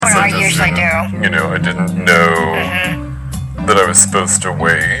usually do. You know, I didn't know that I was supposed to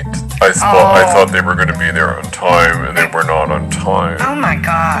wait. I thought they were going to be there on time, and they were not on time. Oh my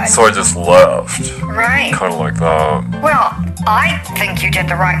God. So I just left. Right. Kind of like that. Well, I think you did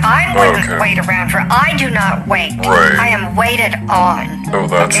the right. I wouldn't wait around for. I do not wait. Right. I am waited on. Oh,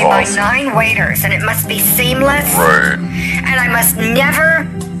 that's By awesome. 9 waiters, and it must be seamless. Right. And I must never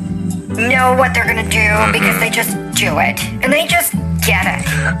know what they're gonna do because they just do it, and they just get it.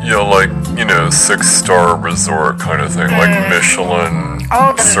 Yeah, like, you know, 6-star resort kind of thing, like Michelin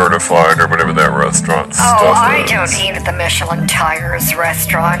certified or whatever that restaurant stuff is. I don't need the Michelin Tires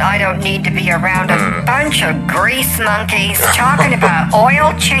restaurant. I don't need to be around a bunch of grease monkeys talking about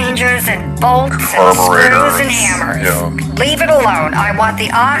oil changes and bolts and screws and hammers. Yeah. Leave it alone. I want the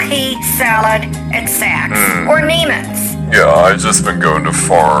ahi salad at Saks or Neiman's. Yeah, I've just been going to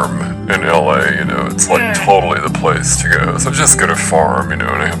Farm in LA, you know, it's like totally the place to go. So just go to Farm, you know,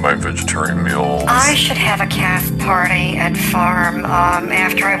 and I have my vegetarian meals. I should have a cast party at Farm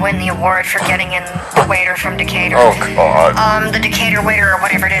after I win the award for getting in the waiter from Decatur. Oh, God. The Decatur waiter or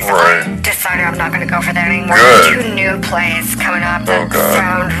whatever it is. Right. I decided I'm not going to go for that anymore. Good. There's 2 new plays coming up that God.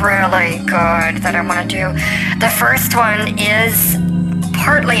 sound really good that I want to do. The first one is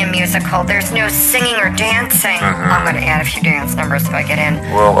partly a musical. There's no singing or dancing. I'm going to add a few dance numbers if I get in.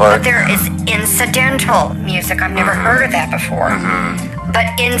 Well, but there is incidental music. I've never heard of that before.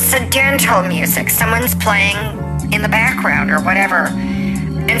 But incidental music. Someone's playing in the background or whatever.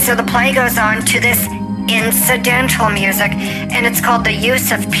 And so the play goes on to this incidental music, and it's called The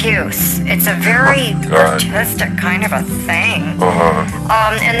Use of Puce. It's a very artistic kind of a thing.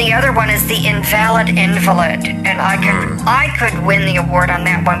 And the other one is The Invalid Invalid, and I could win the award on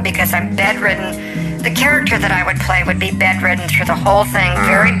that one because I'm bedridden. The character that I would play would be bedridden through the whole thing.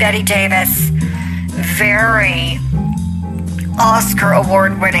 Very Betty Davis, very Oscar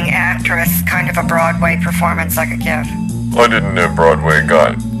award-winning actress, kind of a Broadway performance I could give. I didn't know Broadway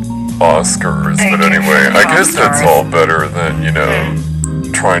got Oscars, but anyway, I guess that's all better than, you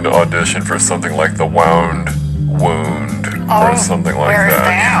know, trying to audition for something like The Wound Wound or something like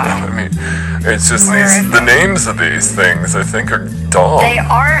that. I mean, it's just the names of these things I think are dumb. They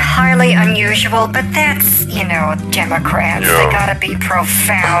are highly unusual, but that's, you know, Democrats. They gotta be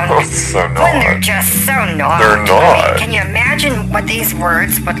profound. So not. When they're just so not. They're not. I mean, can you imagine what these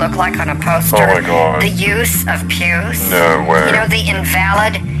words would look like on a poster? Oh my God. The use of puce. No way. You know, the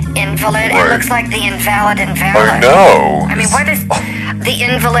invalid invalid. Right. It looks like the invalid invalid. I know. I mean, what is the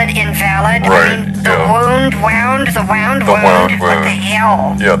invalid invalid? Right. I mean, the wound wound, the wound wound. What the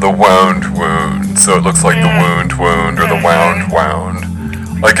hell? Yeah, the wound wound. So it looks like the wound wound or the wound wound.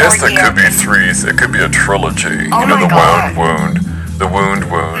 I guess that could be 3. It could be a trilogy. Oh, you know, my the God. wound wound, the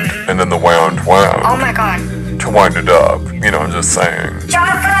wound wound, and then the wound wound. Oh my God. To wind it up. You know, I'm just saying.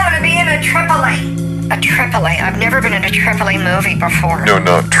 Jonathan, I'm gonna be in a Tripoli. A Tripoli? I've never been in a Tripoli movie before. No,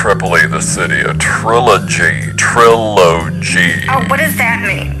 not Tripoli, the city. A trilogy. Trilogy. Oh, what does that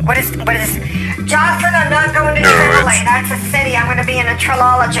mean? What is... Jonathan, I'm not going to Tripoli. That's a city. I'm going to be in a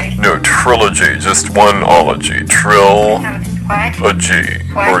trilogy. No, trilogy. Just one ology. What? A G.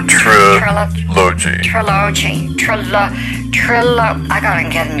 What? Or trilogy. I gotta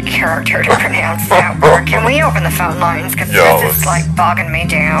get in character to pronounce that word. Can we open the phone lines? Because this is like bogging me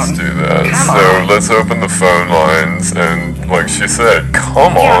down. Let's do that. Come so on. let's open the phone lines and, like she said,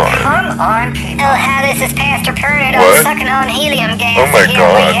 come Yeah, on. come on, people. Oh, hi, this is Pastor Pernod. What? I'm sucking on helium gas. Oh my here.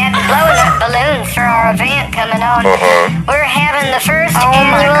 God. We have blowing up balloons for our event coming on. We're having the first Oh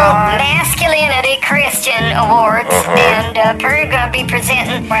my annual God. Masculinity Christian Awards, and Pernod gonna be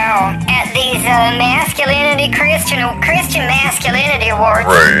presenting at these Masculinity Christian Masculinity Awards.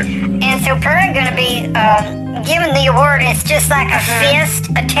 Right. And so Pernod gonna be giving the award. It's just like a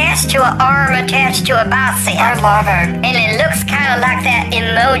fist attached to an arm attached to a bicep. I love it. And it looks kind of like that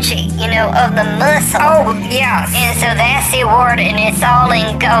emoji, you know, of the muscle. Oh, yes. And so that's the award, and it's all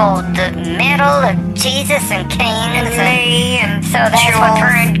in gold. The medal of Jesus and Kings. Me and so that's what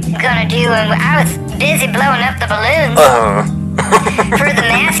Pernod's gonna do. And I was busy blowing up the balloons. For the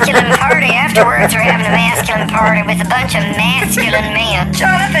masculine party afterwards, we're having a masculine party with a bunch of masculine men.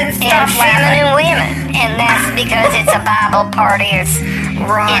 Jonathan, And stop feminine laughing. women. And that's because it's a Bible party. It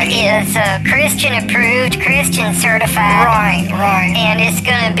is Christian approved, Christian certified. Right. And it's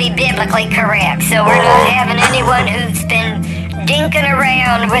going to be biblically correct. So we're not having anyone who's been dinking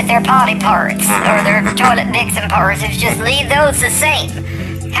around with their potty parts or their toilet vixen parts. It's just leave those the same.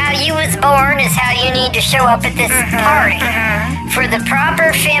 How you was born is how you need to show up at this party. For the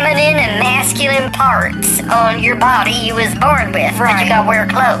proper feminine and masculine parts on your body you was born with, but you gotta wear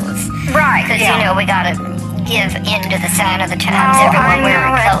clothes. Right. Because, you know, we gotta give in to the sign of the times. Oh, Everyone I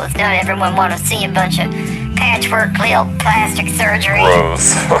wearing know it. clothes not everyone want to see a bunch of patchwork lip plastic surgery.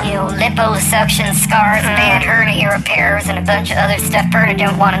 Gross. Liposuction scars, bad hernia repairs, and a bunch of other stuff Bernie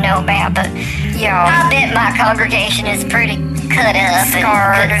don't want to know about. But I bet my congregation is pretty cut up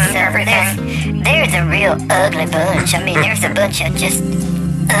Scarred and everything. There's a real ugly bunch. I mean, there's a bunch of just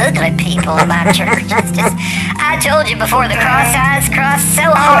ugly people in my church. It's just, I told you before, the cross eyes cross so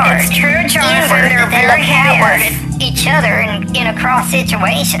hard. It's true, Jonathan. Inward, They're they very look outward hideous. at each other in a cross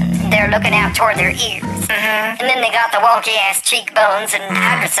situation. They're looking out toward their ears. And then they got the wonky ass cheekbones and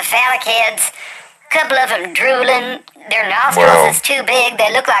hydrocephalic heads. A couple of them drooling. Their nostrils Wow. is too big.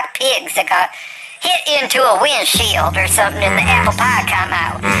 They look like pigs that got hit into a windshield or something and the apple pie come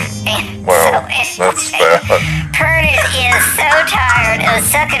out. And Wow, that's bad. Pernod is so tired of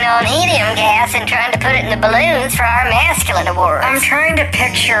sucking on helium gas and trying to put it in the balloons for our masculine awards. I'm trying to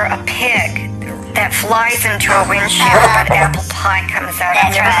picture a pig that flies into a windshield, but apple pie comes out.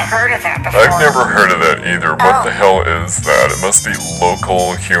 I've That's never right. heard of that before. I've never heard of that either. What the hell is that? It must be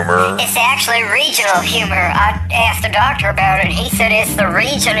local humor. It's actually regional humor. I asked the doctor about it, and he said it's the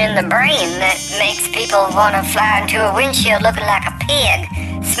region in the brain that makes people want to fly into a windshield looking like a pig,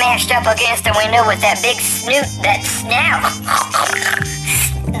 smashed up against the window with that big snoot, that snout.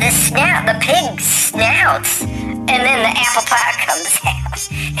 The pig snouts, and then the apple pie comes out.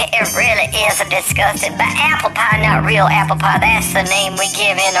 It really is a disgusting, but apple pie, not real apple pie. That's the name we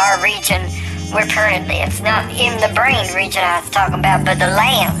give in our region where Pernod lives. Not in the brain region I was talking about, but the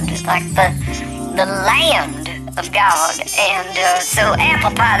land, like the land of God. And so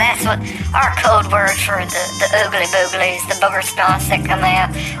apple pie, that's what our code word for the oogly booglies, the booger spots that come out,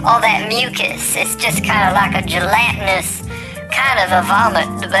 all that mucus. It's just kind of like a gelatinous kind of a vomit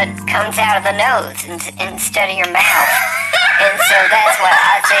that comes out of the nose instead of your mouth. And so that's why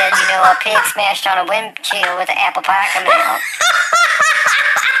I said, a pig smashed on a windshield with an apple pie coming out.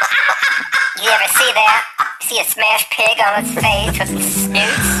 You ever see that? See a smashed pig on its face with the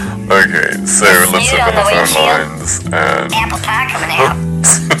snoots? Okay, so let's snoot open on the the phone windshield. lines and... Apple pie coming out.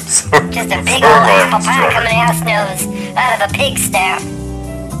 Just a big phone old apple lines, pie Johnny. coming out its nose out of a pig snout.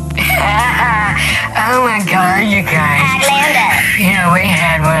 Oh my God, you guys. Hi, Glenda. We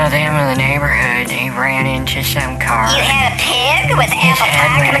had one of them in the neighborhood. He ran into some car. You had a pig with His apple head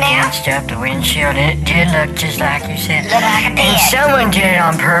pie went coming out? against up the windshield, and it did look just like you said. Look like a And pig. someone did it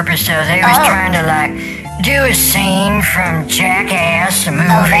on purpose, though. They was Oh. trying to, do a scene from Jackass, the movie.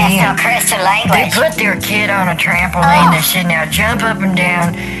 Oh, that's no and Christian they language. put their kid on a trampoline. Oh. They said, now jump up and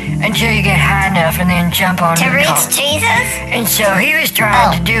down until you get high enough, and then jump on To the car. reach Jesus? And so he was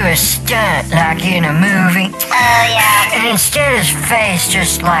trying to do a stunt like in a movie. Oh, yeah. And instead his face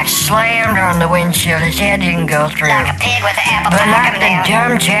just slammed on the windshield. His head didn't go through. Like a pig with an apple But pie like coming the out.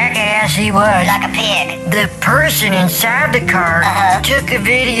 dumb jackass he was, Like a pig. the person inside the car took a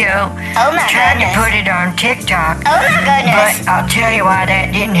video, Oh, my tried to goodness. put it on TikTok. Oh, my goodness. But I'll tell you why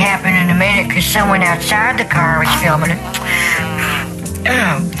that didn't happen in a minute, because someone outside the car was filming it.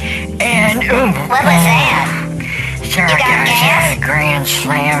 What was that? Sorry You got guys, I gas? had a grand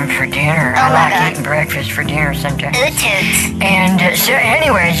slam for dinner. Oh, I my like God. eating breakfast for dinner sometimes. Ooh, toots. And so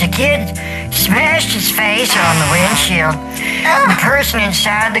anyways, the kid smashed his face on the windshield. The person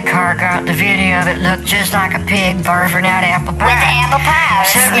inside the car got the video of it, looked just like a pig barfing out apple With pie. apple pie.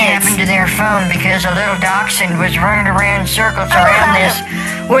 Something happened to their phone because a little dachshund was running around in circles around this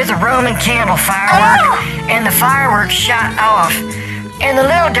with a Roman candle firework, and the fireworks shot off. And the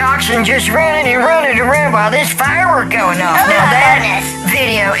little dachshund just running and running around while this firework going off. Oh, Now my that goodness.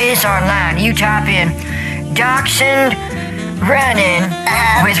 video is online. You type in dachshund running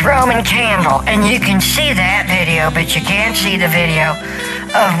with Roman candle, and you can see that video, but you can't see the video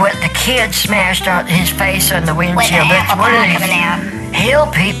of what the kid smashed on his face on the With windshield. an That's apple one of pie these coming out. hill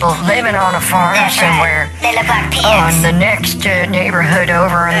people living on a farm That's somewhere right. They look like pigs. on the next neighborhood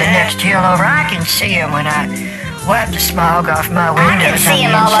over, on the next hill over. I can see them when I wipe the smog off my I windows. can see on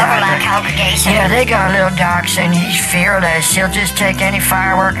them the all over inside my there. congregation. Yeah, they got a little dachshund. He's fearless. He'll just take any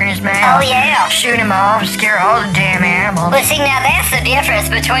firework in his mouth. Oh, yeah. Shoot him off, scare all the damn animals. Well, see, now that's the difference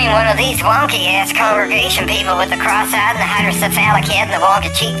between one of these wonky-ass congregation people with the cross-eyed and the hydrocephalic head and the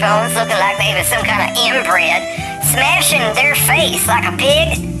wonky cheekbones looking like they was some kind of inbred, smashing their face like a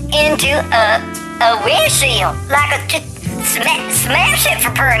pig into a windshield. Like smash it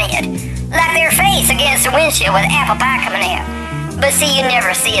for Pernod. Like their face against the windshield with apple pie coming out. But see, you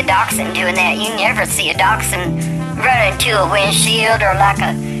never see a dachshund doing that. You never see a dachshund running to a windshield or like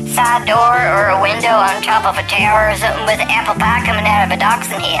a side door or a window on top of a tower or something with apple pie coming out of a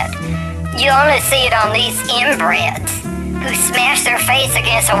dachshund head. You only see it on these inbreds who smash their face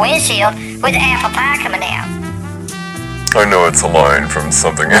against a windshield with apple pie coming out. I know it's a line from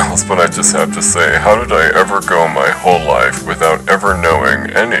something else, but I just have to say, how did I ever go my whole life without ever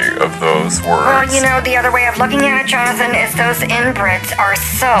knowing any of those words? Well, you know, the other way of looking at it, Jonathan, is those inbreds are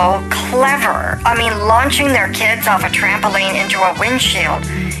so clever. I mean, launching their kids off a trampoline into a windshield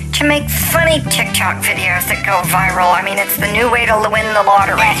to make funny TikTok videos that go viral. I mean, it's the new way to win the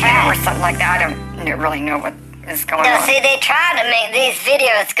lottery, That's right. or something like that. I don't really know what is going No, on. see, they try to make these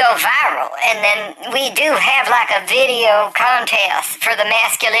videos go viral, and then we do have like a video contest for the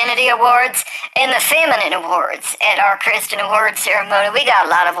Masculinity Awards and the Feminine Awards at our Christian Awards ceremony. We got a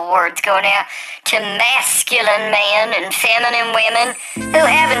lot of awards going out to masculine men and feminine women who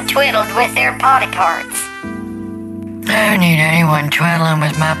haven't twiddled with their potty parts. I don't need anyone twiddling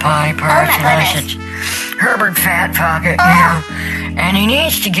with my potty parts my unless goodness. it's Herbert Fat Pocket, you know. And he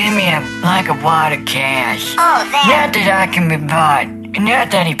needs to give me a wad of cash. Oh, Not that I can be bought.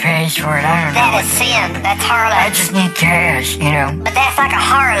 Not that he pays for it. I don't know. that is sin. That's I harlot. just need cash, you know. But that's like a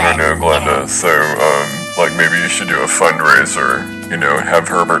harlot. I know, Glenda. So, like, maybe you should do a fundraiser. You know, have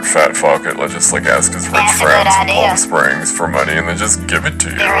Herbert Fat Pocket, let's just, like, ask his rich That's a good friends in idea. Palm Springs for money and then just give it to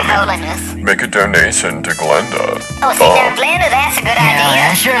you. Their I mean, holiness. make a donation to Glenda. Oh, see, now, Glenda, that's a good Yeah, idea.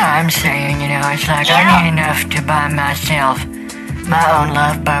 that's what I'm saying, you know. It's like I Yeah. need enough to buy myself my own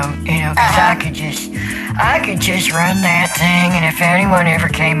love boat, you know, 'cause I could just run that thing, and if anyone ever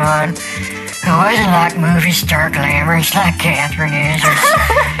came on who wasn't like movie star glamorous like Catherine is,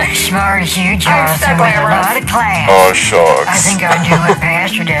 or smart as you, Jonathan, with a lot of class, Oh, shucks. I think I'd do what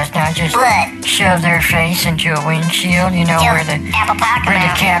Pastor does, not just What? shove their face into a windshield, you know, where the Apple pie where the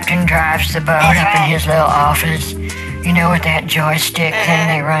canal. captain drives the boat That's up right. in his little office. You know, with that joystick thing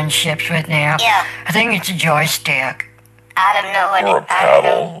they run ships with now. Yeah. I think it's a joystick. I don't know what Or a it, I don't know.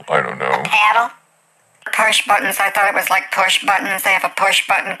 paddle. I don't know. Paddle? Push buttons. I thought it was like push buttons. They have a push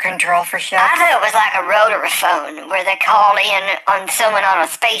button control for ships. I thought it was like a rotary phone where they call in on someone on a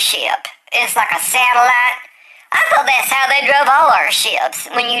spaceship. It's like a satellite. I thought that's how they drove all our ships.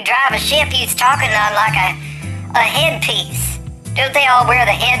 When you drive a ship, you're talking on like a headpiece. Don't they all wear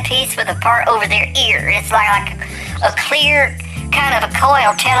the headpiece with a part over their ear? It's like a clear kind of a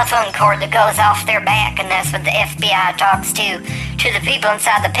coil telephone cord that goes off their back, and that's what the FBI talks to the people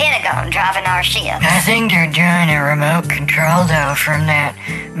inside the Pentagon driving our ships. I think they're doing a remote control, though, from that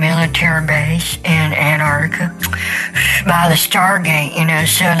military base in Antarctica by the Stargate, you know,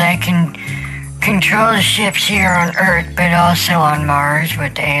 so they can control the ships here on Earth, but also on Mars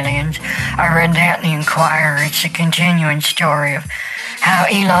with the aliens. I read that in the Inquirer. It's a continuing story of how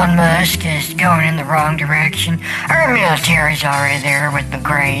Elon Musk is going in the wrong direction. Our military's already there with the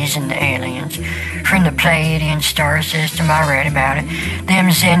Greys and the aliens from the Pleiadian star system. I read about it. Them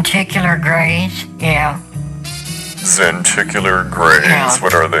Zenticular Greys, yeah. Zenticular grays. Yeah.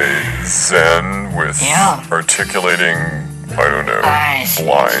 What are they? Zen with Yeah. articulating, I don't know, Eyes.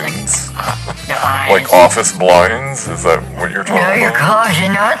 blinds. The eyes. Like office blinds? Is that what you're talking No, you're about?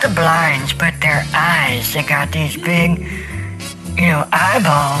 causing not the blinds, but their eyes. They got these big, you know,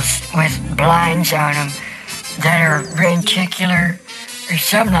 eyeballs with blinds on them that are renticular or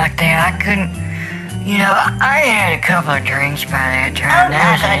something like that. I couldn't, you know, I had a couple of drinks by that time. Oh,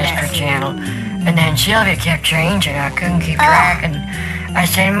 That was my an goodness. History Channel. And then Sylvia kept changing. I couldn't keep track. And I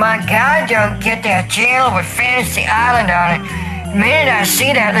said, my God, don't get that channel with Fantasy Island on it. The minute I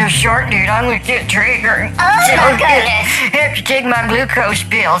see that little short dude, I'm going to get triggered. Oh, my goodness. I have to take my glucose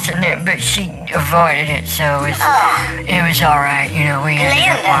pills, but she avoided it, so it was all right. You know, we ended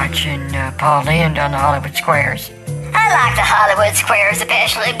up Linda. watching Paul Lynde on the Hollywood Squares. I like the Hollywood Squares,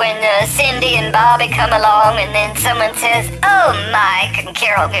 especially when Cindy and Bobby come along and then someone says, "Oh, Mike," and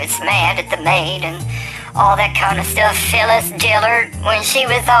Carol gets mad at the maid and all that kind of stuff. Phyllis Dillard, when she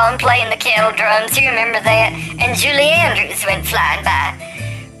was on playing the kettle drums, you remember that? And Julie Andrews went flying by.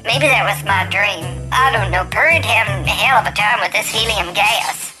 Maybe that was my dream. I don't know. Purdy'd having a hell of a time with this helium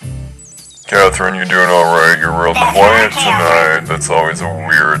gas. Catherine, you doing all right? You're real That's quiet right, Catherine. tonight. That's always a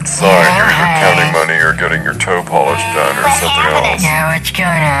weird sign. Yeah, You're either hi. counting money or getting your toe polish done or What's something happening? else. Yeah, what's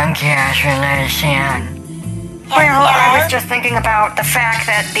going on, Catherine? Let us in. Well, I Hello? was just thinking about the fact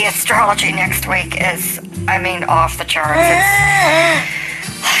that the astrology next week is, I mean, off the charts. It's,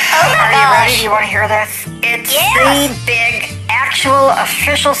 Oh my are you ready? gosh. Do you want to hear this? It's Yes. the big, actual,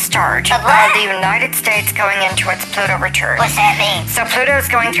 official start Of of what? the United States going into its Pluto return. What's that mean? So Pluto's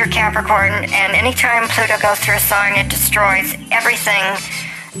going through Capricorn, and anytime Pluto goes through a sign, it destroys everything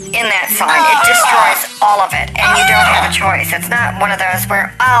in that sign. It destroys all of it, and you don't have a choice. It's not one of those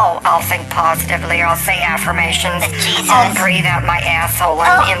where, I'll think positively, I'll say affirmations, Jesus. I'll breathe out my asshole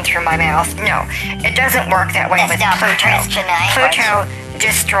and in through my mouth. No, it doesn't work that way That's with not Pluto. Christian, eh? Pluto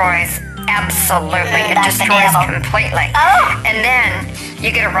destroys Absolutely. It That's the destroys devil. completely. Oh. And then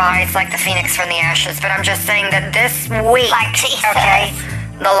you get a rise like the phoenix from the ashes. But I'm just saying that this week, Like Jesus. okay,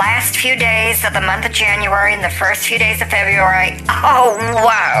 the last few days of the month of January and the first few days of February, oh,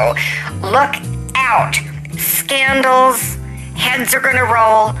 wow. Look out. Scandals, heads are going to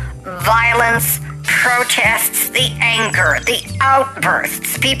roll, violence, protests, the anger, the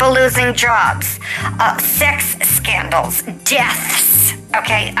outbursts, people losing jobs, sex scandals, deaths.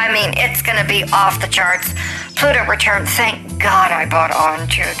 Okay, I mean, it's going to be off the charts. Pluto returned. Thank God I bought on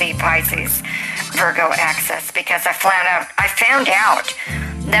to the Pisces Virgo axis because I found out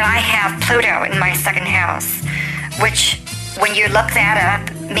that I have Pluto in my second house, which, when you look that up,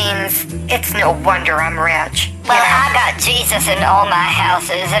 means it's no wonder I'm rich. Well, I got Jesus in all my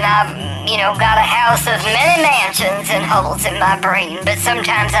houses, and I've, got a house of many mansions and holes in my brain, but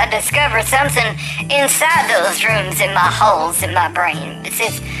sometimes I discover something inside those rooms in my holes in my brain. It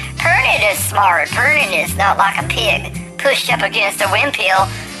says, Pernod is smart. Pernod is not like a pig pushed up against a windpill.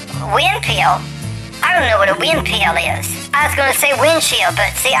 Windpill? I don't know what a windpill is. I was going to say windshield,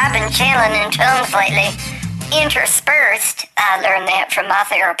 but see, I've been channeling in tongues lately. Interspersed, I learned that from my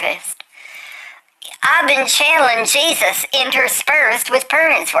therapist. I've been channeling Jesus interspersed with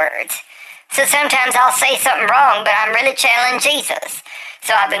Pernod's words. So sometimes I'll say something wrong, but I'm really channeling Jesus.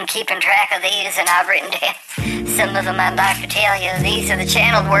 So I've been keeping track of these, and I've written down some of them I'd like to tell you. These are the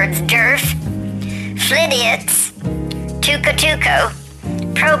channeled words: Durf, Flidiots, Tuco,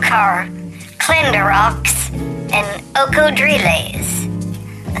 Procar, Clenderox, and Ocodriles.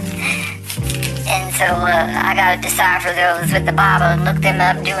 And so I gotta decipher those with the Bible and look them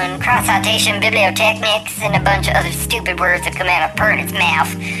up, doing cross-citation bibliotechnics and a bunch of other stupid words that come out of Pernod's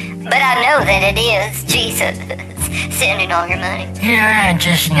mouth. But I know that it is Jesus sending all your money. You know what I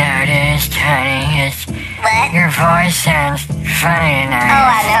just noticed, honey, is What? your voice sounds funny tonight. Oh,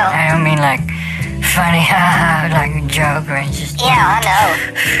 I know. I don't mean like funny, haha, like a joke, or it's just... Yeah, I know.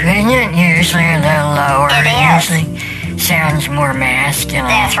 Isn't it usually a little lower? It is. Usually sounds more masculine.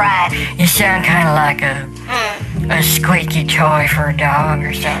 That's right. You sound kind of like a squeaky toy for a dog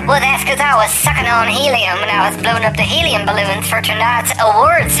or something. Well, that's because I was sucking on helium and I was blowing up the helium balloons for tonight's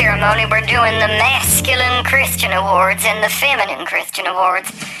award ceremony. We're doing the Masculine Christian Awards and the Feminine Christian Awards,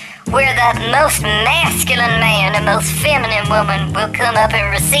 where the most masculine man and most feminine woman will come up and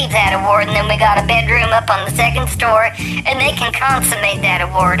receive that award, and then we got a bedroom up on the second story, and they can consummate that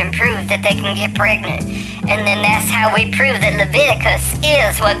award and prove that they can get pregnant. And then that's how we prove that Leviticus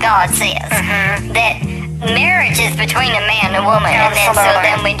is what God says. That marriage is between a man and a woman, and then so Absolutely.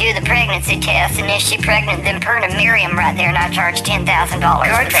 then we do the pregnancy test, and if she's pregnant, then Perna Miriam right there, and I charge $10,000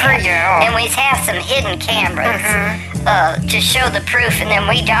 Good for that. you. And we have some hidden cameras to show the proof, and then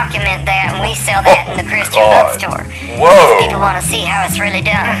we document that, and we sell that in the Christian God. bookstore. Whoa. People want to see how it's really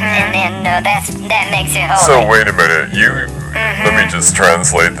done, and then that makes it holy. So wait a minute, let me just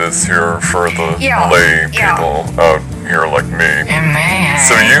translate this here for the Yeah, lay yeah. people out here like me. And man.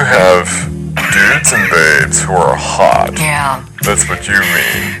 So you have dudes and babes who are hot. Yeah. That's what you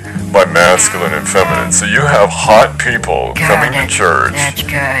mean by masculine and feminine. So you have hot people coming to church, That's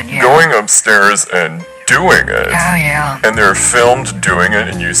good, yeah. going upstairs and doing it. Oh, yeah. And they're filmed doing it,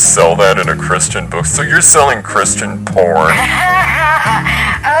 and you sell that in a Christian book. So you're selling Christian porn.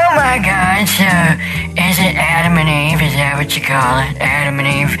 Oh my God, so is it Adam and Eve? Is that what you call it? Adam and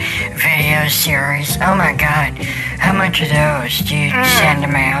Eve video series? Oh my God, how much of those do you send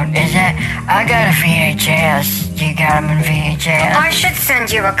them out? Is that, I got a VHS, you got them in VHS? I should send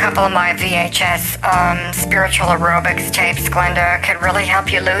you a couple of my VHS spiritual aerobics tapes, Glenda. Could really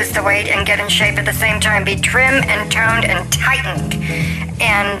help you lose the weight and get in shape at the same time. Be trim and toned and tightened.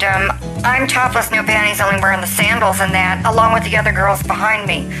 And I'm topless, no panties, only wearing the sandals and that, along with the other girls behind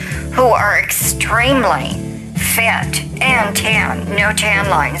me, who are extremely fit and tan. No tan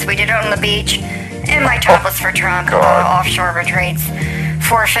lines. We did it on the beach in my topless for Trump God. offshore retreats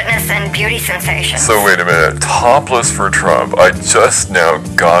for fitness and beauty sensations. So wait a minute, topless for Trump. I just now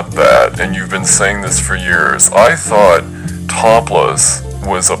got that, and you've been saying this for years. I thought topless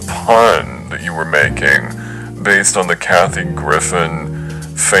was a pun that you were making based on the Kathy Griffin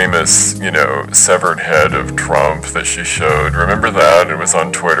famous, severed head of Trump that she showed. Remember that? It was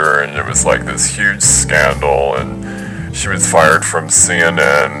on Twitter, and it was like this huge scandal, and she was fired from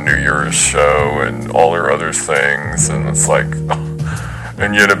CNN, New Year's show, and all her other things, and it's like...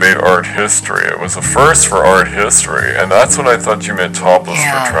 And yet it made art history. It was a first for art history. And that's what I thought you meant topless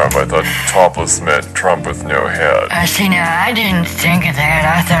Yeah. for Trump. I thought topless meant Trump with no head. See, now, I didn't think of that.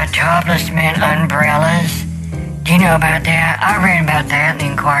 I thought topless meant umbrellas. Do you know about that? I read about that in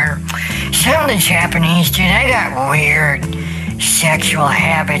the Inquirer. Some of the Japanese, dude, they got weird. sexual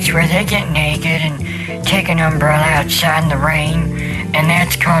habits where they get naked and take an umbrella outside in the rain, and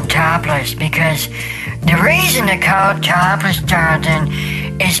that's called topless. Because the reason they call it topless, Jonathan,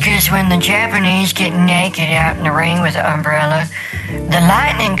 is because when the Japanese get naked out in the rain with an umbrella, the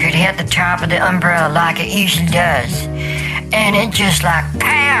lightning could hit the top of the umbrella like it usually does, and it just like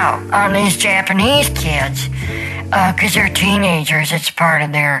pow on these Japanese kids, because they're teenagers. It's part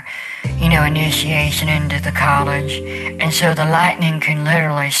of their, initiation into the college, and so the lightning can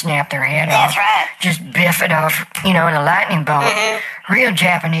literally snap their head off. That's right. Just biff it off, in a lightning bolt. Real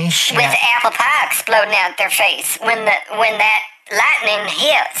Japanese shit. With apple pie exploding out their face when that lightning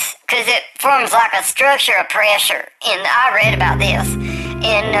hits, because it forms like a structure of pressure. And I read about this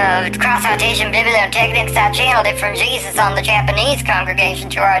in Cross-Eyed Asian Bibliotechnics. I channeled it from Jesus on the Japanese congregation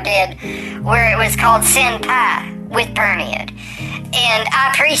tour I did, where it was called Senpai with Perniad. And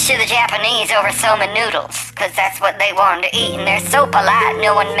I preached to the Japanese over soba noodles, because that's what they wanted to eat. And they're so polite,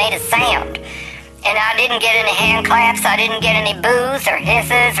 no one made a sound. And I didn't get any hand claps, I didn't get any boos or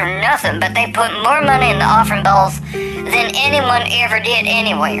hisses or nothing, but they put more money in the offering bowls than anyone ever did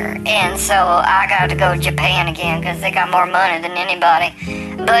anywhere. And so I got to go to Japan again, because they got more money than anybody.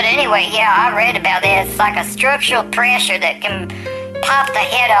 But anyway, yeah, I read about that. It's like a structural pressure that can pop the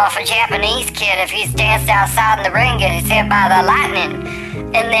head off a Japanese kid if he stands outside in the ring and gets hit by the lightning.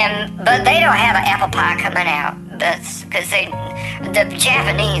 But they don't have an apple pie coming out. That's because the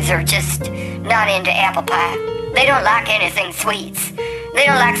Japanese are just not into apple pie. They don't like anything sweets. They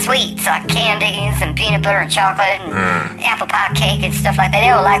don't like sweets like candies and peanut butter and chocolate and apple pie cake and stuff like that. They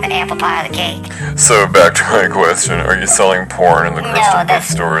don't like the apple pie or the cake. So back to my question, are you selling porn in the Christian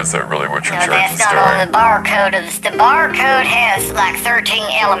bookstore? Is that really what your church is that's not doing? on the barcode. The barcode has like 13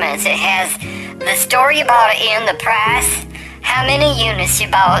 elements. It has the store you bought it in, the price, how many units you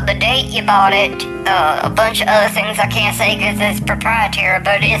bought, the date you bought it, a bunch of other things I can't say because it's proprietary,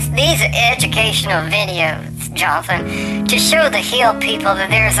 but these are educational videos, Jonathan, to show the Hill people that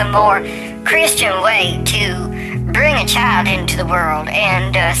there's a more Christian way to bring a child into the world.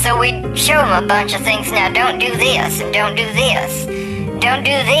 And so we show them a bunch of things. Now, don't do this, and don't do this, don't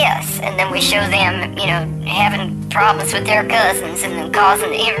do this. And then we show them, having problems with their cousins and then causing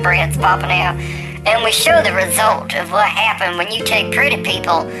the inbreds popping out. And we show the result of what happened when you take pretty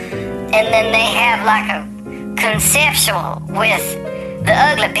people and then they have like a conceptual with the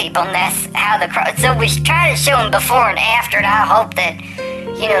ugly people, and that's how so we try to show them before and after, and I hope that,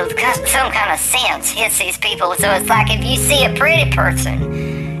 some kind of sense hits these people. So it's like if you see a pretty person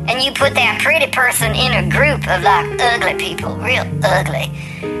and you put that pretty person in a group of like ugly people, real ugly,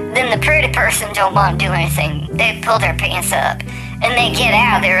 then the pretty person don't want to do anything. They pull their pants up. And they get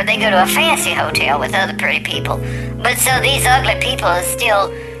out of there, they go to a fancy hotel with other pretty people. But so these ugly people are still,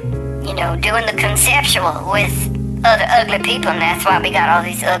 doing the conceptual with other ugly people, and that's why we got all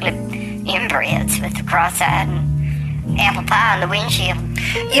these ugly inbreds with the cross-eyed and apple pie on the windshield.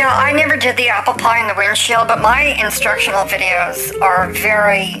 Yeah, I never did the apple pie in the windshield, but my instructional videos are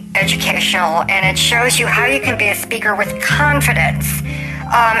very educational, and it shows you how you can be a speaker with confidence.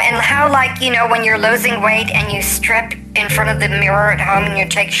 And how, when you're losing weight and you strip in front of the mirror at home and you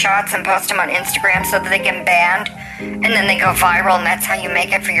take shots and post them on Instagram so that they get banned, and then they go viral, and that's how you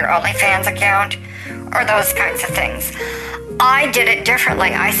make it for your OnlyFans account, or those kinds of things. I did it differently.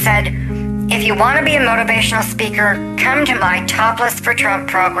 I said, if you want to be a motivational speaker, come to my Topless for Trump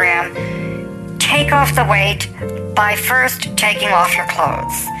program. Take off the weight by first taking off your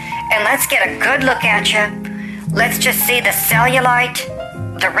clothes. And let's get a good look at you. Let's just see the cellulite,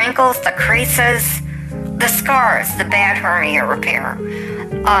 the wrinkles, the creases, the scars, the bad hernia repair.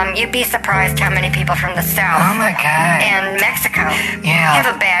 You'd be surprised how many people from the South and Mexico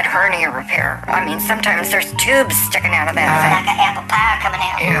have a bad hernia repair. I mean, sometimes there's tubes sticking out of that thing. Like an apple pie coming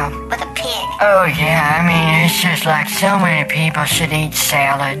out with a pig. Oh, yeah, I mean, it's just like so many people should eat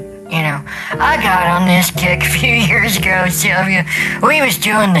salad. I got on this kick a few years ago, Sylvia. We was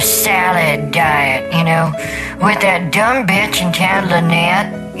doing the salad diet, with that dumb bitch in town,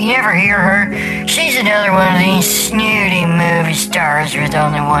 Lynette. You ever hear her? She's another one of these snooty movie stars with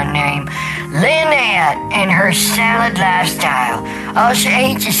only one name. Lynette and her salad lifestyle. All she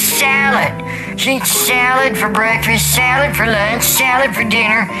eats is salad. She eats salad for breakfast, salad for lunch, salad for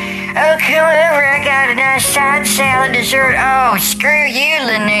dinner. Oh, come over, I got a nice side salad dessert. Oh, screw you,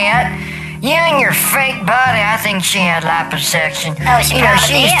 Lynette. You and your fake body. I think she had liposuction. Oh, she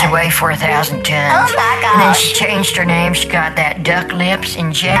used to weigh 4,000 tons. Oh, my gosh. And then she changed her name. She got that duck lips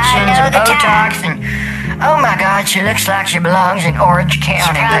injections and Botox. And oh, my God, she looks like she belongs in Orange County.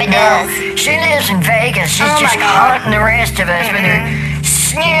 She probably but no, does. she lives in Vegas. She's just haunting the rest of us with her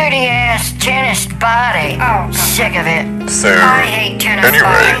snooty-ass tennis body. Oh. Sick of it. So, I hate tennis anyway,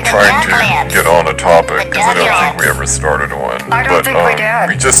 bodies. trying to duck get on a topic, because I don't duck think we ever started one. I don't think we did.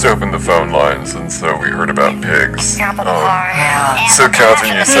 We just opened the phone lines, and so we heard about pigs. Apple pie. So,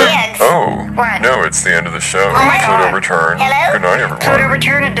 Catherine, you said, Pigs. oh, What? no, it's the end of the show. my God. Pluto return. Hello? Good night, Pluto everyone.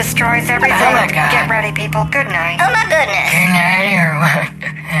 return, it destroys everything. Oh my God. Get ready, people. Good night. Oh my goodness. Good night, or what?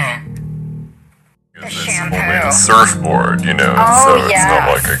 It's shampoo. only the surfboard, you know, Oh, so it's not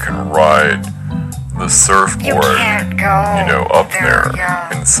yes. like I can ride the You surfboard, can't go. you know, up there. Yeah.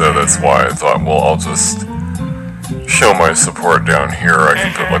 And so that's why I thought, well, I'll just show my support down here. I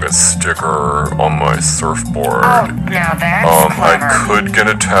can put like a sticker on my surfboard. Oh, now that's I clever. could get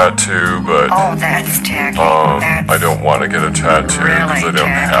a tattoo, but Oh, that's tacky. That's I don't want to get a tattoo because I really don't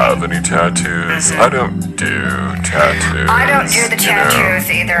tacky. have any tattoos. I don't do tattoos. I don't do the you know. tattoos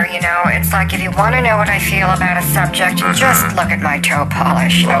either, you know. It's like if you want to know what I feel about a subject, just look at my toe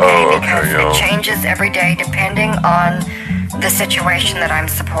polish, okay? Oh, okay, Because yeah. it changes every day depending on the situation that I'm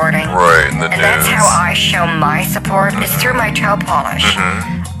supporting. Right, in the And that's news. how I show my support is through my toe polish,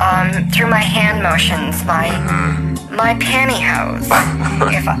 through my hand motions, my pantyhose.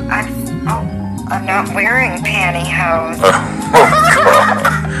 If I'm not wearing pantyhose.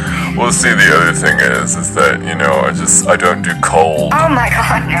 Well, see, the other thing is that, you know, I don't do cold. Oh my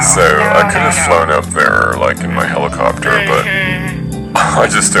God, no. So no, I could no, have no. flown up there, like in my helicopter, but I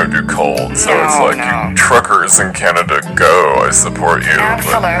just don't do cold. So it's No, like, no. you truckers in Canada, go! I support you. but-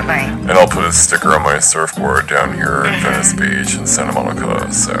 Absolutely. and I'll put a sticker on my surfboard down here in Venice Beach in Santa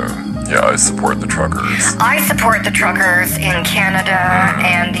Monica. So yeah, I support the truckers. I support the truckers in Canada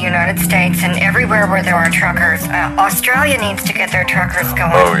and the United States and everywhere where there are truckers. Australia needs to get their truckers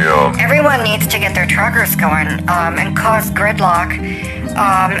going. Oh yeah. Everyone needs to get their truckers going and cause gridlock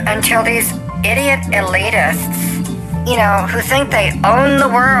until these idiot elitists, you know, who think they own the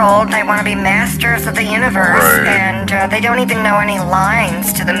world, they want to be masters of the universe, Right. and they don't even know any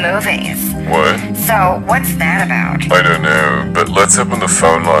lines to the movies. What? So what's that about? I don't know, but let's open the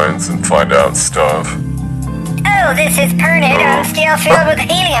phone lines and find out stuff. Oh, this is Pernod. I'm still filled with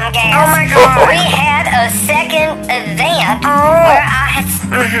helium gas. Oh my God. We had a second event Oh. where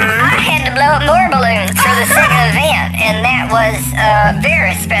I had to blow up more balloons for the second event, and that was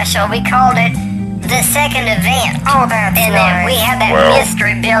very special. We called it the second event. Oh, that's And then we nice. had that Wow.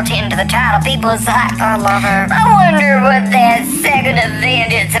 mystery built into the title. People was like, I love it. I wonder what that second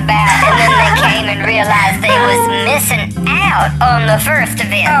event is about. And then they came and realized they was missing out on the first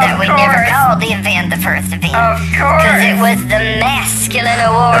event that we never course. called the event the first event. Of course. Because it was the masculine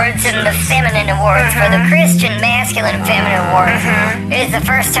awards and the feminine awards. For the Christian masculine and feminine awards, it's the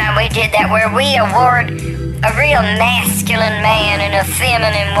first time we did that where we award a real masculine man and a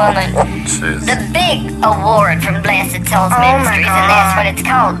feminine woman. Jeez. The big award from Blessed Souls Oh my Ministries, and that's God. what it's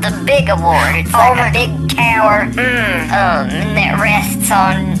called. The big award. It's Oh like my- a big tower, and that rests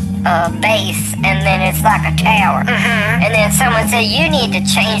on a base, and then it's like a tower. And then someone said, "You need to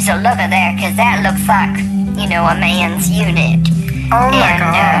change the look of that because that looks like, you know, a man's unit." Oh my And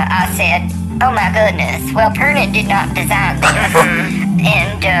God. I said, "Oh my goodness." Well, Pernod did not design this,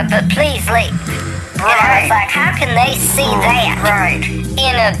 and but please leave. And I Right. was like, how can they see that Right.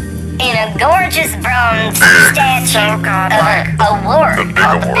 in a gorgeous bronze statue So godlike. of an award The big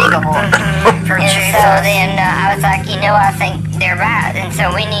called the Big award. Award? For And Jesus. so then I was like, you know, I think they're right, and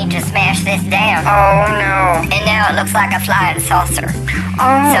so we need to smash this down. Oh no. And now it looks like a flying saucer.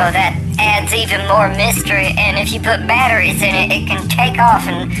 Oh. So that adds even more mystery, and if you put batteries in it, it can take off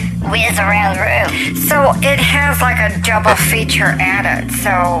and whiz around the room. So it has like a double feature added.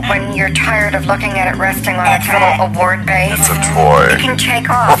 So when you're tired of looking at it resting on That's its little right. award base, It's a it toy. can take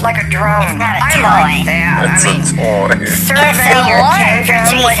off like a drone. It's not a I toy. like that. It's I mean, a toy. survey It's a your award for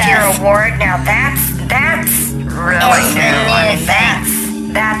kingdom with your Jesus. award. Now that's really It's the new. I new mean,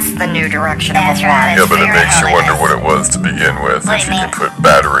 thing. that's the new direction That's of right. award. Yeah, but it Very makes you wonder hilarious. what it was to begin with. What If do you you can mean? put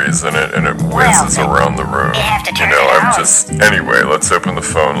batteries in it and it whizzes Well, around the room. you have to turn know, it I'm on. just anyway. Let's open the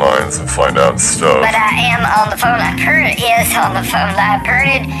phone lines and find out stuff. But I am on the phone line. Pernod is on the phone line.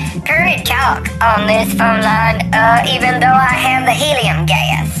 Pernod talk on this phone line, even though I have the helium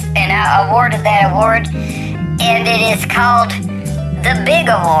gas. And I awarded that award, and it is called the Big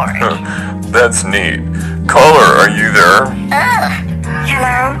Award. That's neat. Caller, are you there?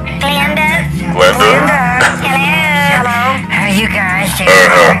 Hello? Glenda? Glenda? Hello? How you guys doing?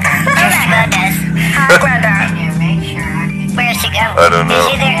 Oh my goodness. Hi, Glenda. Can you make sure I can... Where's she I don't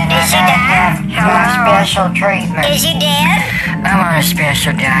know. Is she dead? I'm on special treatment. Is she dead? I'm on a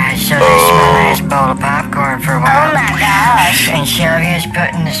special diet, so this is my last bowl of popcorn for a while. Oh my gosh. And Sylvia's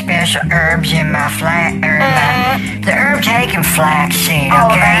putting the special herbs in my the herb taking flaxseed, Oh,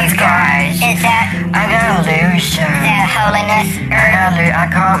 okay, that's you guys? Is that I gotta lose some. holiness? I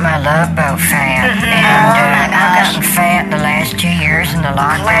call it my love boat fat. And I got some fat the last 2 years in the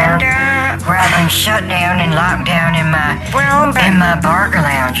lockdown. Where I've been shut down and locked down in my barker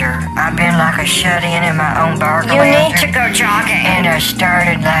lounger. I've been like a shut-in in my own barker You lounger. need to go jogging. And I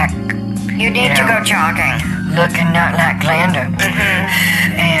started like You need to go jogging. looking not like Glenda.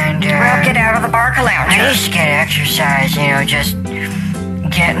 And Well, get out of the Barker I Lounger. used to get exercise, just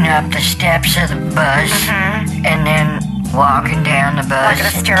getting up the steps of the bus and then walking down the bus, Like a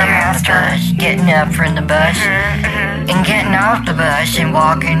and down the stairmaster. bus, getting up from the bus and getting off the bus and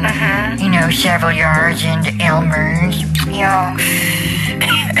walking, several yards into Elmer's,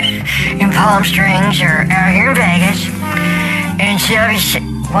 in Palm Springs or out here in Vegas. And Sylvia said,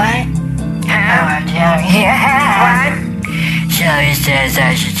 what? What? Sylvia says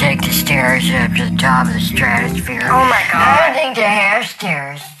I should take the stairs up to the top of the stratosphere. Oh my I don't God. think they have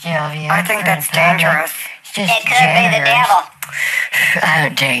stairs, Sylvia. I think that's dangerous. It's just It could be the janitors. devil. I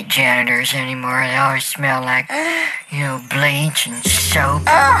don't date janitors anymore. They always smell like, bleach and soap.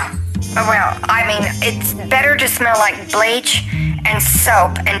 Oh, well, I mean, it's better to smell like bleach and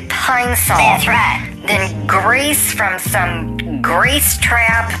soap and pine salt That's right. than grease from some grease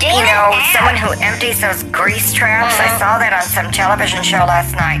trap. Damn it, Someone who empties those grease traps. I saw that on some television show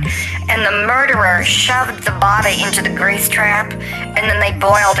last night. And the murderer shoved the body into the grease trap, and then they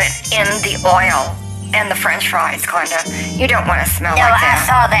boiled it in the oil and the French fries, Glenda. You don't want to smell No, like I that.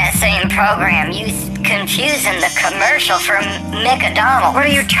 saw that same program. You confusing the commercial from McDonald's What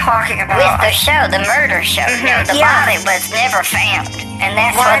are you talking about? with the show, the murder show. No, the Yeah. body was never found, and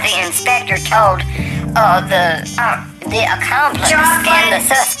that's what What? the inspector told the accomplice Jocelyn. and the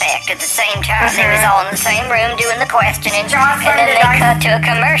suspect at the same time. They was all in the same room doing the questioning, Jocelyn, and then did they I- cut to a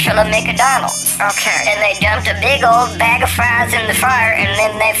commercial of McDonald's. Okay. And they dumped a big old bag of fries in the fire, and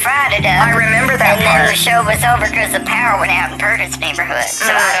then they fried it up. I remember that And then part. the show was over because the power went out in Purtis neighborhood.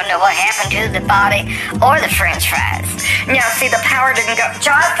 So I don't know what happened to the body or the French fries. Now, see, the power didn't go.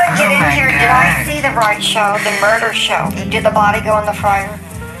 Jocelyn, get Oh in my here. Did I God. see the right show? The murder show. Did the body go in the fryer?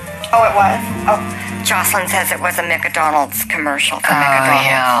 Oh, it was? Oh. Jocelyn says it was a McDonald's commercial for McDonald's.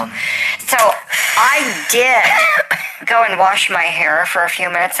 yeah. So I did go and wash my hair for a few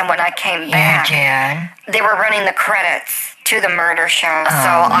minutes, and when I came You back, did? they were running the credits to the murder show,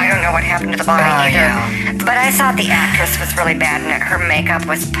 so I don't know what happened to the body Oh, either. yeah. But I thought the actress was really bad in it. Her makeup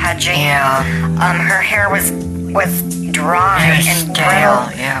was pudgy. Yeah. Her hair was dry It was and stale,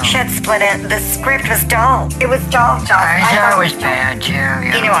 brittle. yeah. She had split in. The script was dull. It was dull. I thought it was bad, too.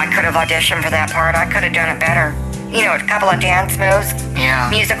 Yeah. You know, I could have auditioned for that part. I could have done it better. A couple of dance moves, Yeah.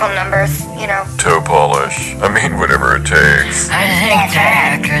 musical numbers, Toe polish. I mean, whatever it takes. I think That's the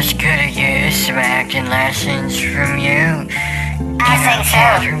right. actress could have used some acting lessons from you. I think so.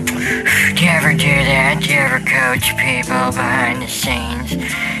 Catherine. Do you ever do that? Do you ever coach people behind the scenes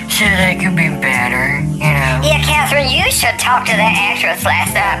so they could be better? Yeah, Catherine, you should talk to that actress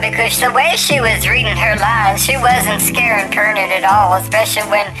last night because the way she was reading her lines, she wasn't scaring Pernod at all, especially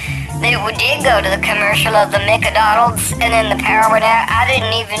when they did go to the commercial of the McDonald's and then the power went out. I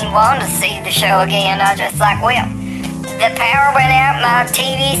didn't even want to see the show again. I just like, well, the power went out, my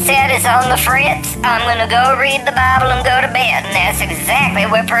TV set is on the fritz. I'm gonna go read the Bible and go to bed, and that's exactly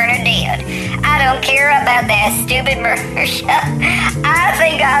what Pernod did. I don't care about that stupid murder show. I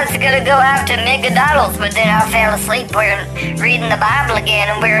think I was gonna go out to McDonald's, but then I fell asleep reading the Bible again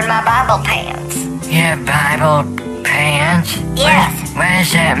and wearing my Bible pants. Yeah, Bible pants? Yes. What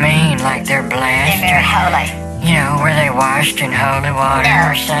does that mean? Like they're They're blessed? very holy. Were they washed in holy water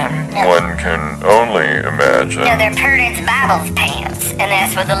No. or something? One can only imagine. No, they're Pernod's Bibles pants, and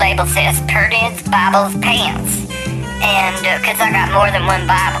that's what the label says, Pernod's Bibles pants. And, because I got more than one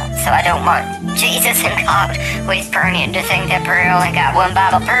Bible, so I don't want Jesus and God with Pernod to think that Pernod only got one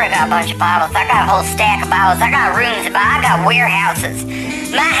Bible. Pernod got a bunch of Bibles. I got a whole stack of Bibles. I got rooms of Bibles. I got warehouses.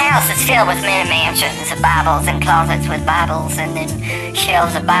 My house is filled with many mansions of Bibles and closets with Bibles and then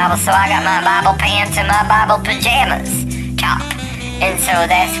shelves of Bibles. So I got my Bible pants and my Bible pajamas top. And so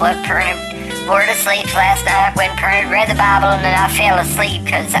that's what Pernod wore to sleep last night when Pernod read the Bible, and then I fell asleep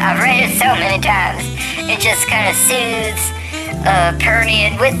because I've read it so many times. It just kind of soothes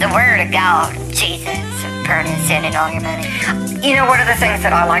Pernod with the Word of God. Jesus, Pernod, sending all your money. One of the things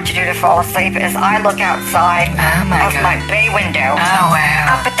that I like to do to fall asleep is I look outside Oh, my of God. my bay window. Oh,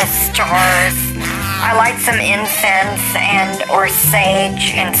 wow. Up at the stars. I I light some incense and or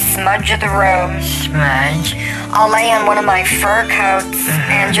sage and smudge the room. Smudge. I'll lay on one of my fur coats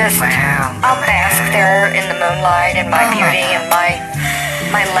and just I'll bask there in the moonlight and my beauty and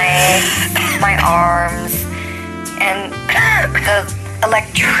my legs, my arms, and the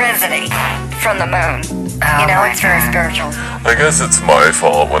electricity from the moon. It's very spiritual. I guess it's my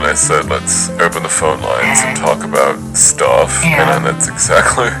fault when I said let's open the phone lines and talk about stuff, and that's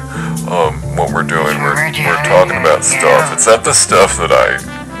exactly what we're doing. We're talking about stuff. It's not the stuff that I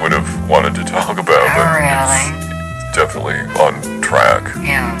would have wanted to talk about, but it's definitely on track.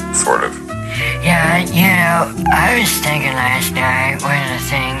 Yeah. Sort of. Yeah, I was thinking last night, one of the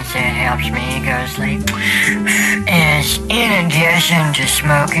things that helps me go to sleep is, in addition to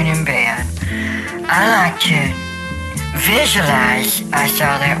smoking in bed, I like to visualize. I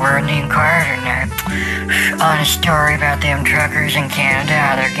saw that word in the Inquirer tonight on a story about them truckers in Canada,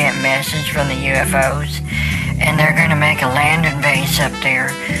 how they're getting message from the UFOs, and they're going to make a landing base up there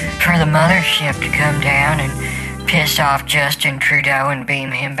for the mothership to come down and piss off Justin Trudeau and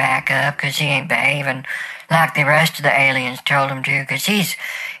beam him back up because he ain't behaving like the rest of the aliens told him to, because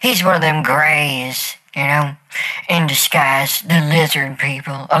he's one of them greys, in disguise, the lizard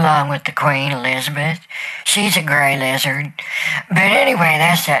people, along with the Queen Elizabeth. She's a grey lizard. But anyway,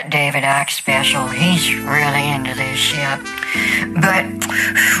 that's that David Icke special. He's really into this shit. But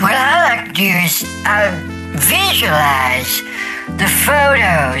what I like to do is visualize the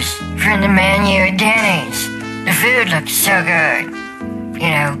photos from the menu at Denny's. The food looks so good,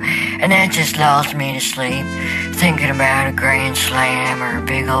 and that just lulls me to sleep, thinking about a Grand Slam or a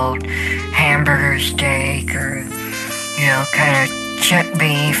big old hamburger steak or, kind of chuck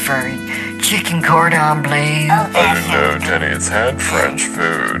beef or chicken cordon bleu. I didn't know Denny's had French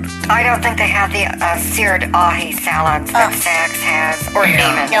food. I don't think they have the seared ahi salads that Saks has, or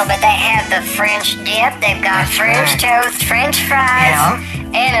Neiman's. No, but they have the French dip. They've got French toast, French fries,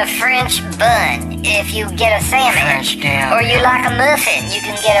 and a French bun if you get a sandwich. Or you like a muffin, you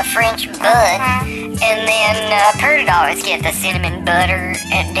can get a French bun. And then Pert always get the cinnamon butter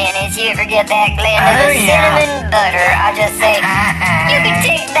at Denny's. You ever get that, Glenda? The cinnamon butter. I just say, you can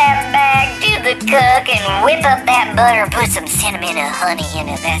take that bag to the cook and whip up that butter and put some cinnamon and honey in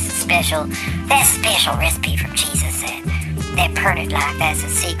it. That's a special recipe from Jesus that Pert like. That's a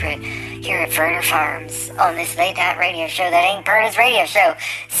secret here at Ferner Farms on this late night radio show that ain't Pert's radio show.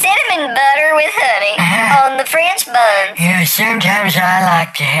 Cinnamon butter with honey on the French buns. Sometimes I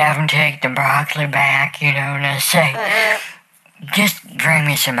like to have them take the broccoli back, and I say, just bring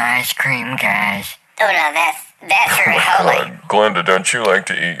me some ice cream, guys. Oh, no, that's very holy. Glenda, don't you like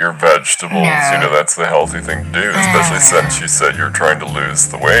to eat your vegetables? No. That's the healthy thing to do, especially since you said you're trying to lose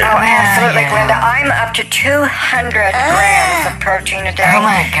the weight. Oh, absolutely, Glenda. I'm up to 200 grams of protein a day. Oh,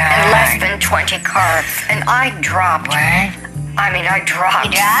 my God. And less than 20 carbs. And I dropped. What? I dropped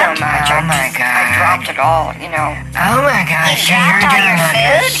so much. Oh, my God. I dropped it all, Oh, my gosh. You dropped all doing your like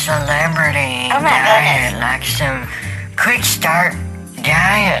a food? celebrity Oh, my diet, goodness. like some quick start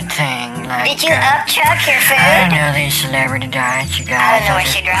diet thing. Did you upchuck your food? I don't know these celebrity diets, you guys. I don't know what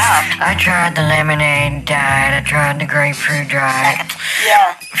you dropped. I tried the lemonade diet. I tried the grapefruit diet.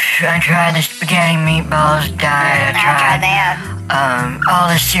 I tried the spaghetti meatballs diet. I tried that. all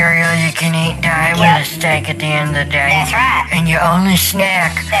the cereal you can eat diet with a steak at the end of the day. That's right. And you only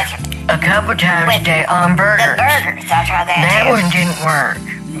snack That's a couple times a day on burgers. the burgers. I tried that That too. one didn't work,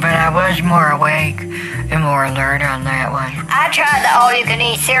 but I was more awake and more alert on that one. I tried the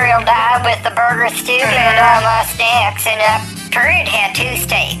all-you-can-eat cereal diet with the burgers too, and all my snacks, and Pert had 2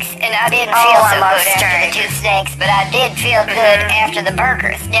 steaks, and I didn't feel I so love good after the 2 steaks, but I did feel good after the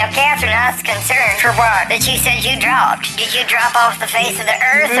burgers. Now, Catherine, I was concerned For what? that you said you dropped. Did you drop off the face of the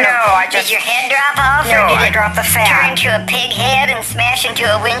earth? No, or I just- Did your head drop off? No, or did I it dropped the fat. turn into a pig head and smash into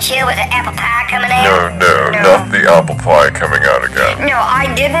a windshield with an apple pie coming out? No, not the apple pie coming out again. No, I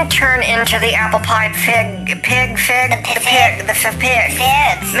didn't turn into the apple pie pig.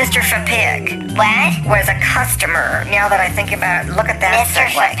 Mr. Fapig What? was a customer. Now that I think about it, look at that Mr.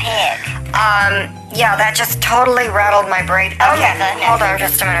 segue. Pig. Yeah, that just totally rattled my brain. Oh, Okay, my goodness. hold on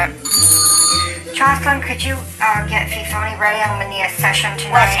just a minute. Jocelyn, could you get Fifoni ready? I'm in the session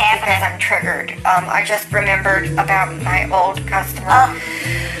tonight What's happening? because I'm triggered. I just remembered about my old customer.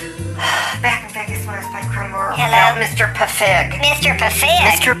 Back in Vegas when I was playing Chrome World. Hello? Mr. Pafig. Mr. Pafig.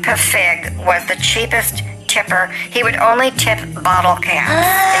 Mr. Pafig was the cheapest tipper. He would only tip bottle caps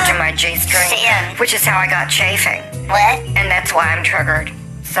into my G-string, Sin. which is how I got chafing. What? And that's why I'm triggered.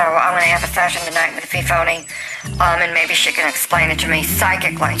 So I'm going to have a session tonight with Fifoni, and maybe she can explain it to me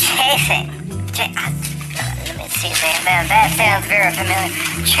psychically. Chafing. Let me see that sounds very familiar.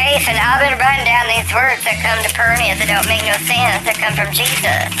 Chafing. I've been writing down these words that come to Pernius that don't make no sense, that come from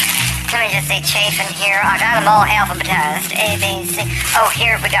Jesus. Let me just say chafing here. I got them all alphabetized. A, B, C. Oh,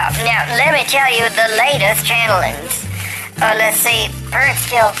 here we go. Now, let me tell you the latest channelings. Let's see. Perk's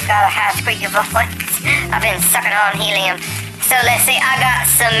still got a high squeaky voice. I've been sucking on helium. So let's see. I got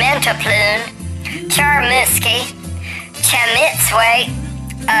Cementoploon, Charmuski, Chamitswe,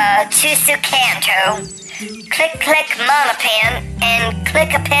 Tusukanto, Click Click Monopen, and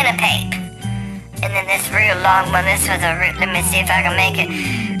Click-a-Pen-a-Pape. And then this real long one, this was let me see if I can make it.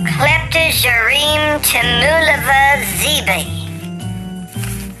 Kleptogerim Timulava Zebi.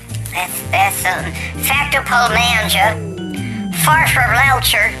 That's Factopulmanja,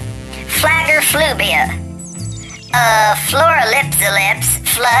 Farfurlaucher, Flagger-Flubia, Floralipsalips,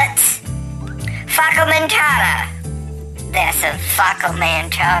 Fluts, Facomantata. That's a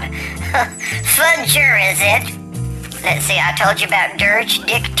Facomantata. Fudgerizit. Let's see, I told you about Dirch,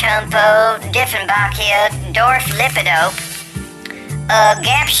 Dictumpo, Diffenbachia, Dorflipidope,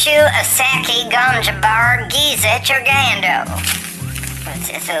 Gapshu, Asaki, Gonjabar, Gizet, Urgando. Let's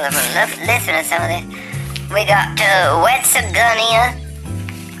see, so listen to some of this. We got Wetsagunia,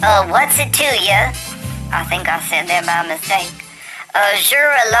 What's It To Ya? I think I said that by mistake.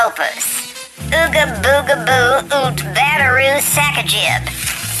 Juralopus, Ooga Booga Boo, Oot Vadaru Sakajib.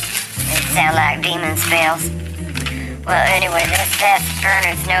 They sound like demon spells. Well, anyway, that's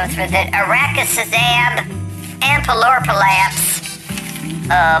Bernard's notes with it. Arachicizab, Ampelorpalaps,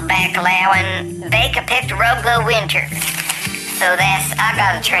 Bacalauin, Baker-Picked Rogo Winter. So I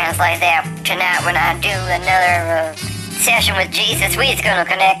gotta translate that tonight when I do another session with Jesus. We's gonna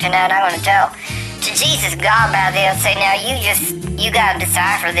connect tonight. I'm gonna tell to Jesus God about this. Say, now you gotta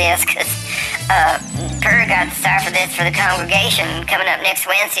decipher this, because Per got to decipher this for the congregation coming up next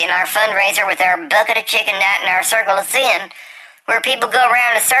Wednesday in our fundraiser with our bucket of chicken night and our circle of sin, where people go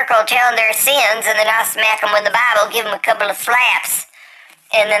around a circle telling their sins, and then I smack them with the Bible, give them a couple of slaps,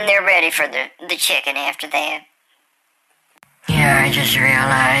 and then they're ready for the chicken after that. Yeah, I just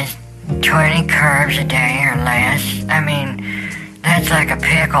realized 20 carbs a day or less. I mean, that's like a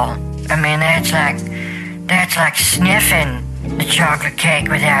pickle. I mean, that's like sniffing the chocolate cake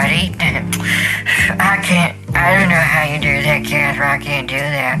without eating it. I don't know how you do that, Catherine. I can't do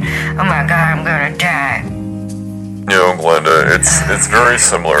that. Oh my God, I'm gonna die. You know, Glenda, it's very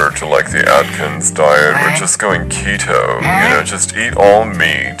similar to like the Atkins diet, or just going keto. You know, just eat all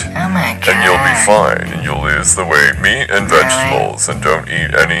meat, Oh my God. and you'll be fine, and you'll lose the weight. Meat and vegetables, and don't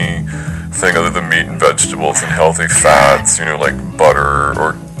eat anything other than meat and vegetables and healthy fats. You know, like butter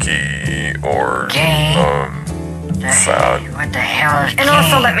or ghee or fat. What the hell is And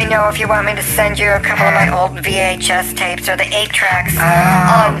also let me know if you want me to send you a couple of my old VHS tapes or the 8 tracks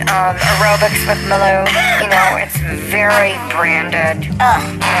on aerobics with Malou. You know, it's very branded. You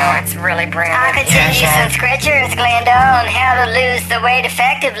know, it's really branded. I could send you some scriptures, Glenda, on how to lose the weight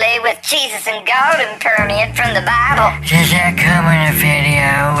effectively with Jesus and God and Permeate from the Bible. Does that come in a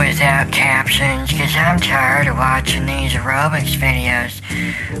video without captions? Because I'm tired of watching these aerobics videos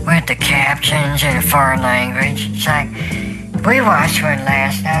with the captions in a foreign language. It's like, we watched one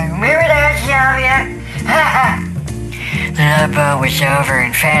last night. Remember that, Sylvia? The Love Boat was over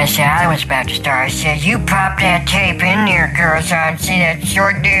and Fantasy Island was about to start. I said, you pop that tape in there, girl, so I can see that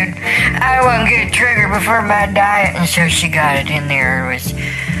short dude. I don't want to get triggered before my diet. And so she got it in there.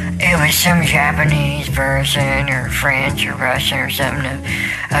 It was some Japanese version or French or Russian or something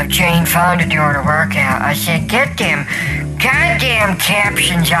of Jane Fonda doing a workout. I said, get them goddamn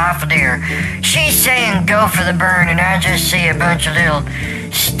captions off of there. She's saying go for the burn, and I just see a bunch of little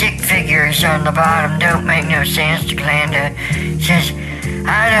stick figures on the bottom. Don't make no sense to Glenda. Says,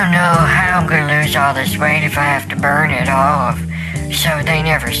 I don't know how I'm going to lose all this weight if I have to burn it all. So they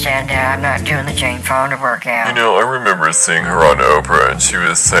never said that. I'm not doing the Jane Fonda workout. You know, I remember seeing her on Oprah, and she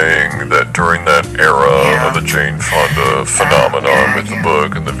was saying that during that era of the Jane Fonda phenomenon with the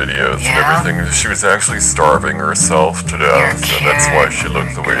book and the videos and everything, she was actually starving herself to death, and that's why she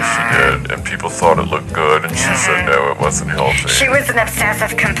looked the way she did. And people thought it looked good, and she said no, it wasn't healthy. She was an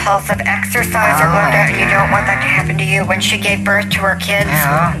obsessive compulsive exerciser, Glenda, and you don't want that to happen to you. When she gave birth to her kids,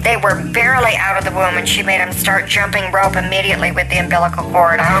 they were barely out of the womb, and she made them start jumping rope immediately with the umbilical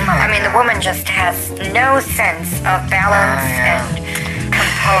cord. I mean, the woman just has no sense of balance and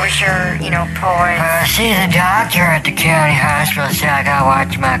kosher, points. See, the doctor at the county hospital said I gotta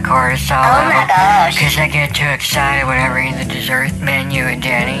watch my cortisol Oh my gosh. because I get too excited whenever I eat the dessert menu at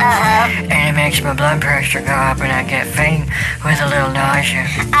Denny's. Uh-huh. And it makes my blood pressure go up and I get faint with a little nausea.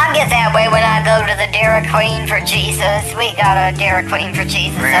 I get that way when I go to the Dairy Queen for Jesus. We got a Dairy Queen for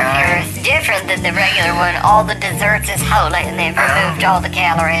Jesus up here. Really? It's different than the regular one. All the desserts is holy and they've removed all the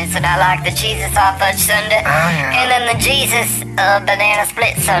calories. And I like the Jesus hot fudge sundae. Oh, yeah. And then the Jesus banana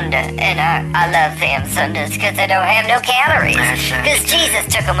split sundae. And I love them sundaes because they don't have no calories. That's it. Because Jesus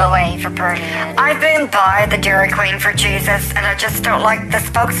took them away for Purdy. I've been by the Dairy Queen for Jesus, and I just don't like the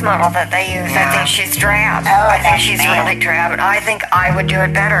spokesmodel that they use. I Yeah. think she's drab. Oh, I think that's she's bad. really drab, and I think I would do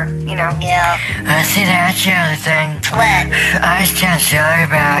it better, Yeah. See, that's the other thing. What? I was telling Sally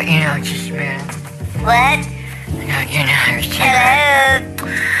about, just a minute. What? There's cigarette.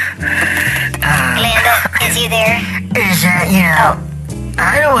 Hello? Glenda, is you there? Is that,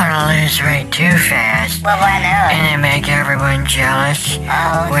 I don't want to lose weight too fast. Well, why not? And then make everyone jealous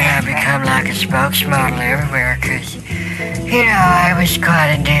Oh, when I that's right. become like a spokesmodel everywhere, because, I was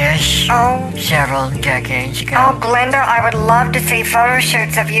quite a dish Oh, several decades ago. oh, Glenda, I would love to see photo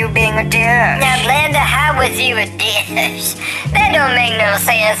shoots of you being a dish. Now, Glenda, how was you a dish? That don't make no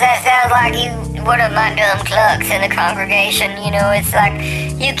sense. That sounds like you one of my dumb clucks in the congregation. It's like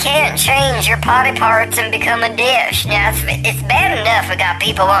you can't change your potty parts and become a dish. Now, it's bad enough we got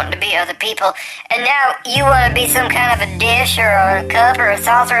people wanting to be other people, and now you want to be some kind of a dish or a cup or a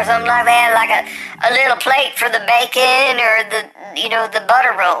saucer or something like that, like a little plate for the bacon or the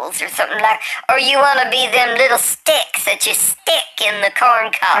butter rolls or something like, or you want to be them little sticks that you stick in the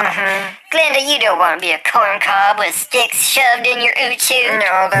corn cob. Glenda, you don't want to be a corn cob with sticks shoved in your ooh-choo.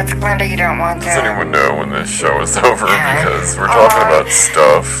 No, that's Glenda, you don't want Does that. anyone know when this show is over? Yeah. Because we're talking about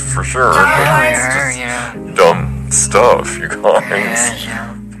stuff, for sure. But Earlier, it's just dumb stuff, you guys.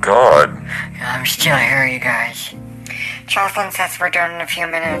 God. I'm still here, you guys. Jocelyn says we're done in a few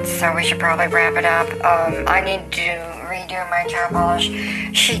minutes, so we should probably wrap it up. I need to redo my toe polish.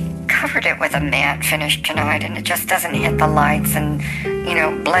 She covered it with a matte finish tonight, and it just doesn't hit the lights and,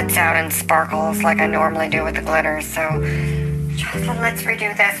 blits out and sparkles like I normally do with the glitter. So, Jocelyn, let's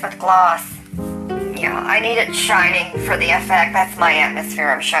redo this with gloss. Yeah, I need it shiny for the effect. That's my atmosphere.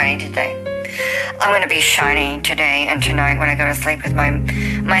 I'm shiny today. I'm going to be shiny today and tonight when I go to sleep with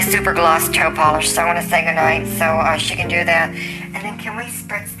my super gloss toe polish. So I want to say goodnight so she can do that. And then can we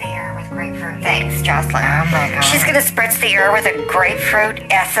spritz the air with grapefruit? Thanks, Jocelyn. Oh my God. She's going to spritz the air with a grapefruit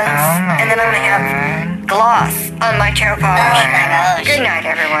essence. Oh my and then I'm going to have gloss on my toe polish. Oh my gosh. Good night,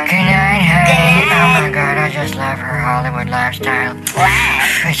 everyone. Good night, honey. Good Oh night. my God, I just love her Hollywood lifestyle. Wow.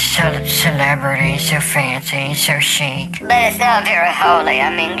 It's so celebrity, so fancy, so chic. But it's not very holy.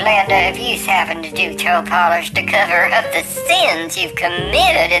 I mean, Glenda, if you happen to do toe polish to cover up the sins you've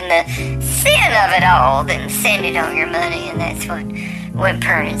committed and the sin of it all, then send it on your money, and that's what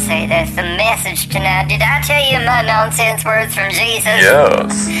Pernod say. That's the message tonight. Did I tell you my nonsense words from Jesus?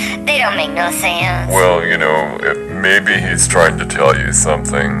 Yes. They don't make no sense. Well, maybe he's trying to tell you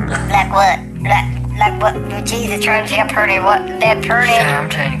something. Like what? Like what? Jesus trying to tell Pernod what? That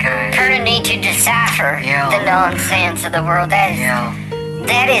Something, guys. Pernod need to decipher Yeah. the nonsense of the world.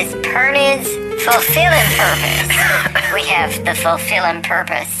 That is Pernod's fulfilling purpose. We have the fulfilling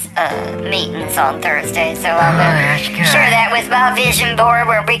purpose meetings on Thursday, so I'm that's good. sure that was my vision board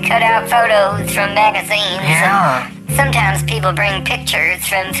where we cut out photos from magazines. Yeah. Sometimes people bring pictures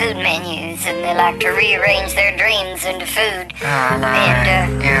from food menus and they like to rearrange their dreams into food. Oh, I love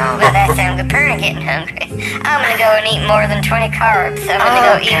And, it. Yeah. well, that sounds good. Pernod getting hungry. I'm gonna go and eat more than 20 carbs. I'm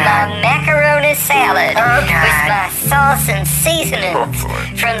gonna go eat my macaroni salad with my sauce and seasonings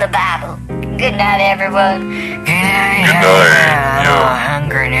from the Bible. Good night, everyone. Good night, Good honey. night, I'm yeah. all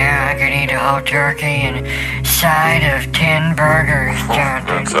hungry now. I could eat a whole turkey and a side of 10 burgers,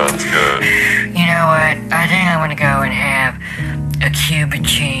 Jonathan. That sounds good. You know what? I think I'm gonna go and have a cube of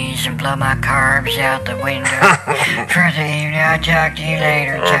cheese and blow my carbs out the window for the evening. I'll talk to you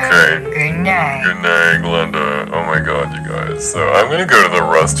later, Joe. Okay. Good night. Good night, Glenda. Oh my God, you guys. So I'm gonna go to the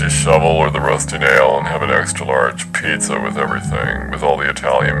Rusty Shovel or the Rusty Nail and have an extra large pizza with everything, with all the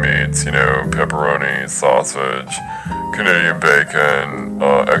Italian meats, pepperoni, sausage, Canadian bacon,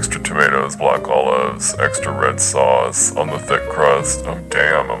 extra tomatoes, black olives, extra red sauce on the thick crust. Oh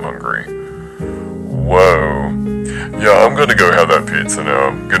damn, I'm hungry. Whoa. Yeah, I'm gonna go have that pizza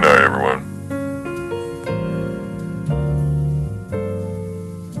now. Good night, everyone.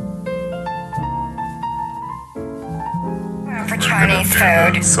 For Chinese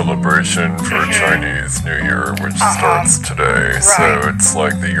the celebration for Chinese New Year, which starts today. Right. So it's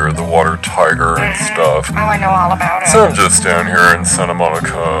like the year of the water tiger and stuff. Oh, I know all about it. So I'm just down here in Santa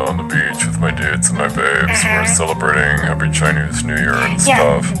Monica on the beach with my dudes and my babes. We're celebrating Happy Chinese New Year and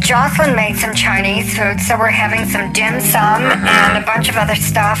stuff. Jocelyn made some Chinese food, so we're having some dim sum and a bunch of other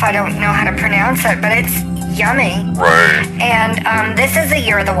stuff. I don't know how to pronounce it, but it's yummy. Right. And this is the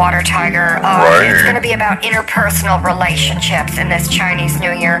year of the water tiger. It's going to be about interpersonal relationships in this Chinese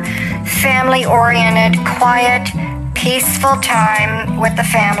New Year. Family-oriented, quiet, peaceful time with the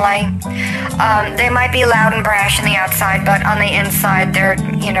family. They might be loud and brash on the outside, but on the inside, they're,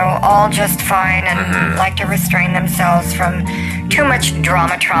 all just fine and like to restrain themselves from too much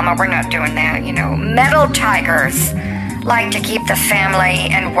trauma. We're not doing that, Metal tigers like to keep the family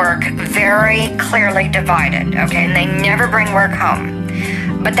and work very clearly divided, okay? And they never bring work home.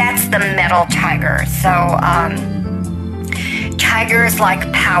 But that's the metal tiger. So, tigers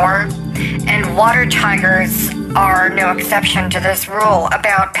like power, and water tigers are no exception to this rule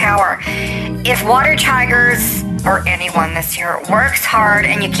about power. If water tigers, or anyone this year, works hard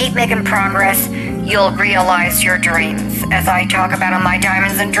and you keep making progress, you'll realize your dreams. As I talk about on my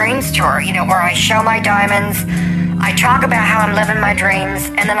Diamonds and Dreams tour, where I show my diamonds, I talk about how I'm living my dreams,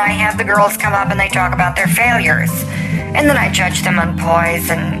 and then I have the girls come up and they talk about their failures. And then I judge them on poise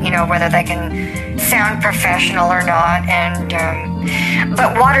and, whether they can sound professional or not.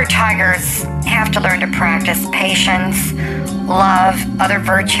 But water tigers have to learn to practice patience, love, other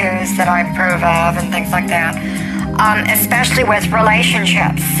virtues that I approve of, and things like that, especially with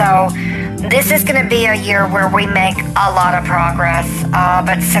relationships. So this is going to be a year where we make a lot of progress,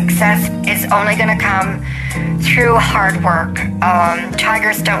 but success is only going to come through hard work.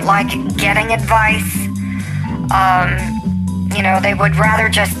 Tigers don't like getting advice. They would rather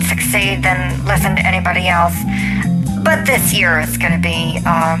just succeed than listen to anybody else. But this year is going to be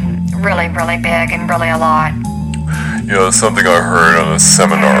really, really big and really a lot. Something I heard on a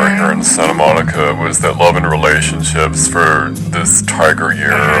seminar here in Santa Monica was that love and relationships for this tiger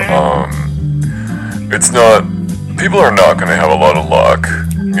year, people are not going to have a lot of luck,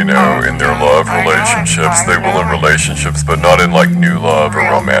 in their love relationships. They will in relationships, but not in like new love or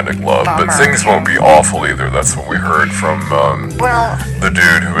romantic love. But things won't be awful either. That's what we heard from the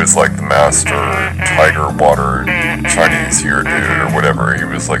dude who is like the master tiger water Chinese year dude or whatever. He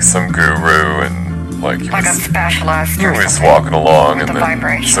was like some guru and like a specialist. He was walking along and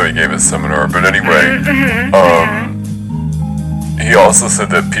then so he gave a seminar. But anyway, he also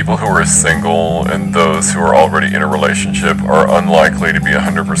said that people who are single and those who are already in a relationship are unlikely to be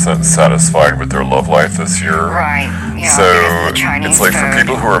 100% satisfied with their love life this year. Right. Yeah, so it's like for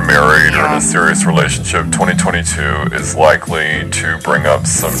people who are married or in a serious relationship, 2022 is likely to bring up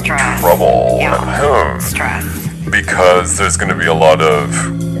some trouble at home. Stress. Because there's going to be a lot of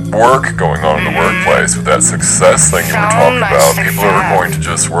work going on in the workplace with that success thing you were talking about. People are going to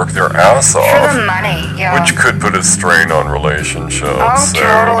just work their ass off. For the money, which could put a strain on relationships. Oh,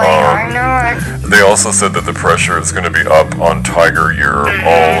 totally. I know it. They also said that the pressure is going to be up on Tiger Year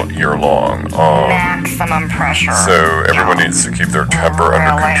all year long. Maximum pressure. So everyone needs to keep their temper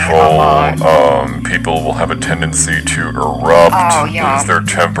under control. People will have a tendency to erupt, lose their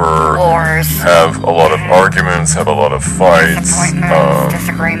temper, wars, have a lot of arguments, have a lot of fights,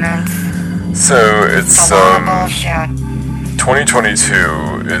 disagreements. So it's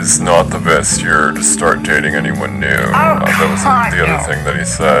 2022 is not the best year to start dating anyone new. That was the other thing that he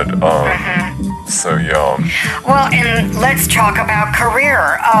said. So well, and let's talk about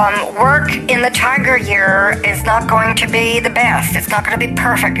career. Work in the Tiger Year is not going to be the best. It's not going to be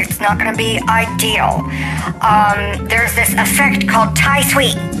perfect. It's not going to be ideal. There's this effect called Tai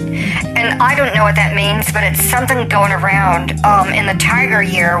Sui. And I don't know what that means, but it's something going around in the Tiger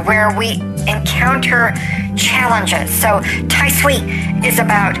Year where we encounter challenges. So Tai Sui is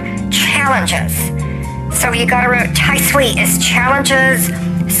about challenges. So you got to remember, Tai Sui is challenges,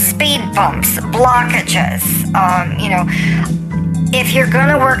 speed bumps, blockages. If you're going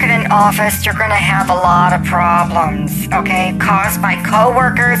to work in an office, you're going to have a lot of problems, okay? Caused by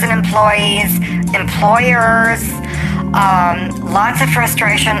coworkers and employees, employers, lots of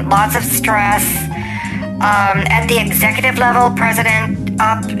frustration, lots of stress. At the executive level, president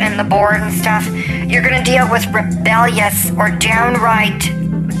up and the board and stuff, you're going to deal with rebellious or downright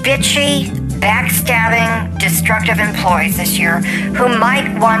bitchy, backstabbing, destructive employees this year who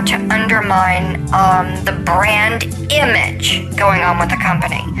might want to undermine the brand image going on with the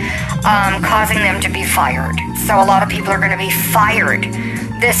company, causing them to be fired. So a lot of people are going to be fired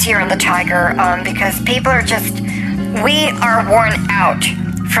this year in the Tiger because people are we are worn out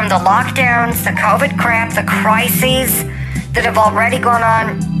from the lockdowns, the COVID crap, the crises, that have already gone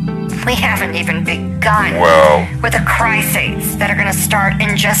on. We haven't even begun Wow. with the crises that are going to start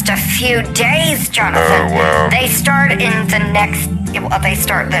in just a few days, Jonathan. Oh, wow. They start they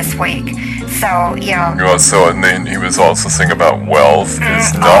start this week. So, yeah. Yeah, so, and then he was also saying about wealth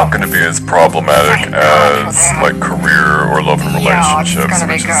is not going to be as problematic Thank God for as that. like career or love and Yeah, it's relationships, gonna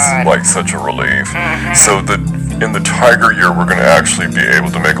be which good. is like such a relief. So in the tiger year, we're going to actually be able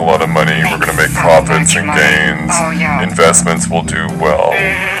to make a lot of money. We're going to make so profits much and money. gains. Oh, yeah. Investments will do well. A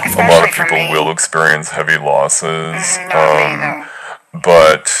lot Especially of for people me. will experience heavy losses. Not me, though.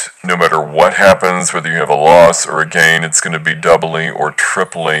 But no matter what happens, whether you have a loss or a gain, it's going to be doubly or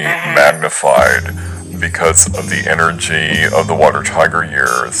triply magnified because of the energy of the water tiger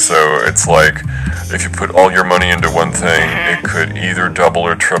year. So it's like if you put all your money into one thing, it could either double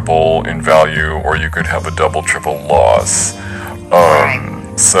or triple in value, or you could have a double, triple loss.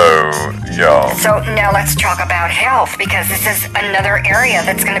 So, yeah. So now let's talk about health, because this is another area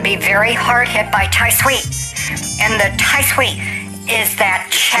that's going to be very hard hit by Tai Sui. And the Tai Sui is that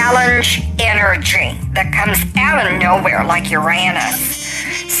challenge energy that comes out of nowhere like Uranus.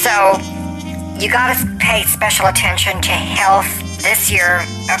 So you got to pay special attention to health this year,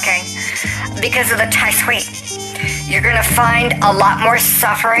 okay? Because of the Tai Sui. You're going to find a lot more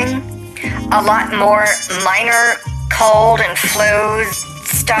suffering, a lot more minor cold and flu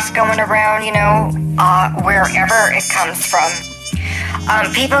stuff going around, wherever it comes from.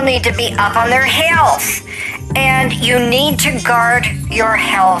 People need to be up on their health, and you need to guard your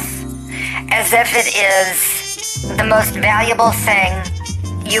health as if it is the most valuable thing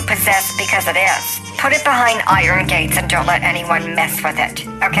you possess, because it is. Put it behind iron gates and don't let anyone mess with it,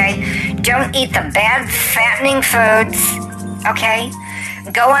 okay? Don't eat the bad fattening foods, okay?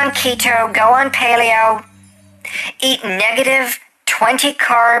 Go on keto, go on paleo, eat negative 20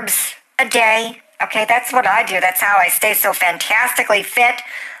 carbs a day. Okay, that's what I do. That's how I stay so fantastically fit.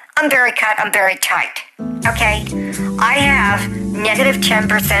 I'm very cut, I'm very tight. Okay? I have negative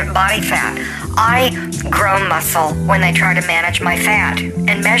 10% body fat. I grow muscle when they try to manage my fat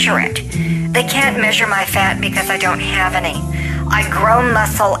and measure it. They can't measure my fat because I don't have any. I grow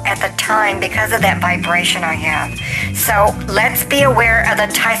muscle at the time because of that vibration I have. So let's be aware of the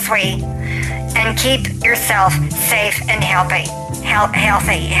Tai Sui and keep yourself safe and healthy.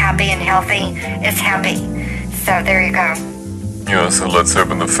 Happy and healthy is happy. So there you go. Yeah, so let's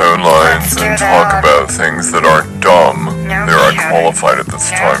open the phone lines Let's do and that. talk about things that aren't dumb. No They're kidding. unqualified at this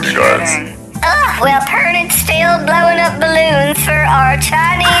time, you guys. kidding. Oh, well, Pernod's still blowing up balloons for our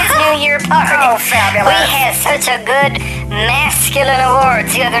Chinese New Year party. Oh, fabulous. We had such a good masculine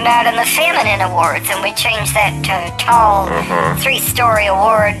awards the other night and the feminine awards, and we changed that to tall 3-story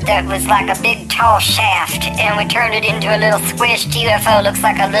award that was like a big tall shaft, and we turned it into a little squished UFO. Looks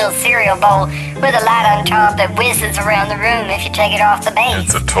like a little cereal bowl with a light on top that whizzes around the room if you take it off the base.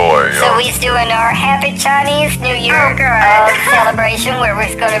 It's a toy. So we's doing our Happy Chinese New Year celebration, where we're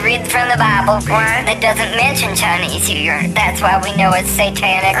going to read from the Bible that doesn't mention Chinese New Year. That's why we know it's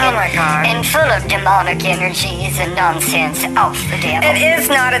satanic Oh my God. and full of demonic energies and nonsense off the devil. It is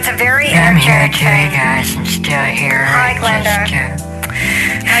not. It's a very I'm here energetic too, thing. guys. I'm still here. Hi, Glenda.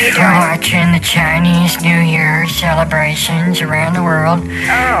 How you We're doing? watching the Chinese New Year celebrations around the world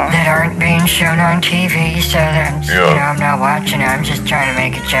Oh. that aren't being shown on TV, so that, I'm not watching it. I'm just trying to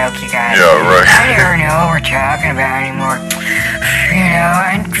make a joke, you guys. Yeah, right. I never know what we're talking about anymore.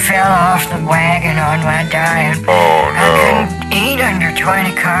 I fell off the wagon on my diet. Oh, I no. couldn't eat under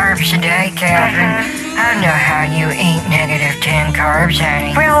 20 carbs a day, Catherine. I don't know how you eat negative 10 carbs,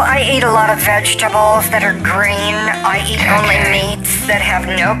 honey. Well, I eat a lot of vegetables that are green. I eat only meats that have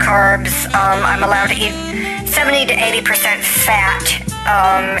no carbs. I'm allowed to eat 70 to 80% fat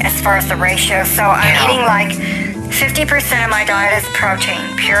as far as the ratio. So I'm eating like 50% of my diet is protein,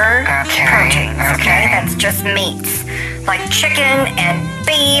 pure protein. Okay, that's just meats. Like chicken and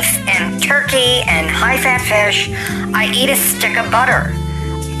beef and turkey and high-fat fish. I eat a stick of butter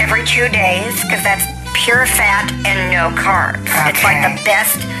every 2 days because that's pure fat and no carbs. It's like the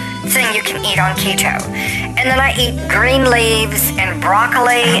best thing you can eat on keto. And then I eat green leaves and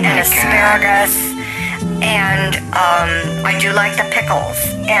broccoli and asparagus. And I do like the pickles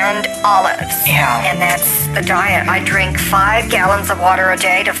and olives. Yeah. And that's the diet. I drink 5 gallons of water a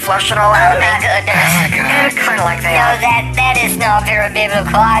day to flush it all out of Oh, my me. goodness. And kind of like No, that. that is not very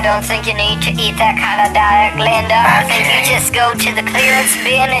biblical. I don't think you need to eat that kind of diet, Glenda. I think you just go to the clearance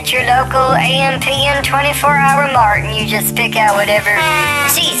bin at your local AMPM 24-hour mart and you just pick out whatever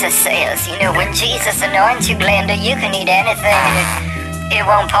Jesus says. When Jesus anoints you, Glenda, you can eat anything. And it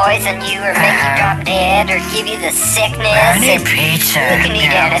won't poison you or make you drop dead or give you the sickness. I need And pizza. you can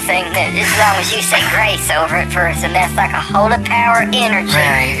eat anything as long as you say grace over it first, and that's like a holy power energy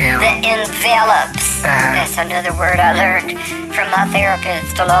Right, yeah. that envelops. That's another word I learned from my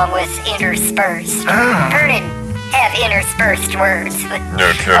therapist, along with interspersed. Pretty have interspersed words.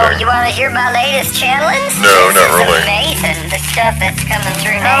 No Oh, kidding. you want to hear my latest challenge? No, This not is really. amazing, the stuff that's coming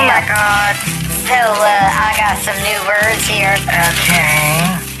through now. Oh my God. So, I got some new words here. Okay.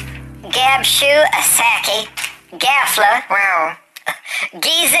 Gabshu Asaki, Gafla, Wow.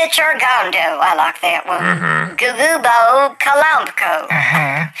 Gizich Orgondo, I like that one. Mm-hmm. Gugubo Kalompko,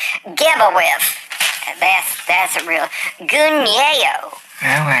 Gebawif, that's a real, Gunyeo. Oh,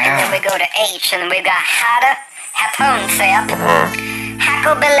 And then wow. we go to H, and then we've got Hada, Haponsep, Uh-huh.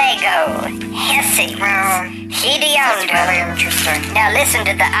 Hakobelego, Hesse, Hidiondo. Really interesting. Now listen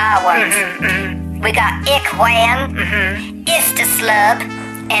to the I words. We got Ikwan, Istaslub,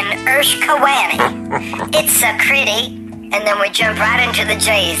 and Urshkawani. It's a critty. And then we jump right into the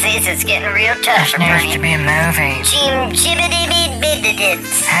J's. This is getting real tough This for needs to Brian. be a movie. Jim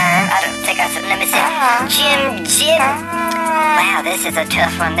Jibbity-biddids. I don't think I said, let me see. Jim Jib. Wow, this is a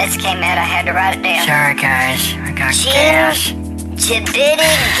tough one. This came out, I had to write it down. Sorry, guys. I got Jim gas. Jibbity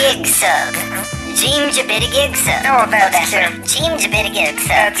Gig Sub. Jim Jibbity Gig Sub. Oh, that's right. cute. Jim Jibbity Gig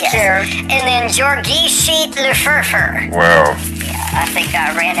Sub. That's yes. cute. And then Jorgi Sheet Lefurfer. Wow. I think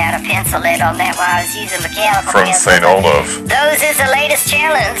I ran out of pencil lead on that while I was using mechanical From pencil. St. Olaf. Those is the latest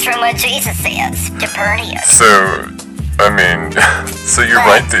challenge from what Jesus says to Pernius. So, I mean, so you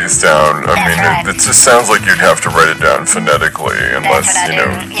write these down. I mean, right. it just sounds like you'd have to write it down phonetically, unless, what I you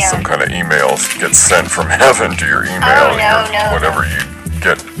know, do, yeah. some kind of email gets sent from heaven to your email, Oh, no, your- no, whatever you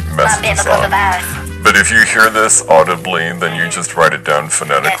get My messages biblical on. device. But if you hear this audibly, then you just write it down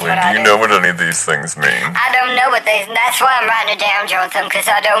phonetically. That's what Do I you do. know what any of these things mean? I don't know what they. That's why I'm writing it down, Jonathan, because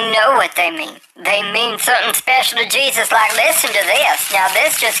I don't know what they mean. They mean something special to Jesus. Like, listen to this. Now,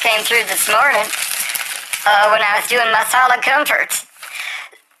 this just came through this morning when I was doing my solid comforts.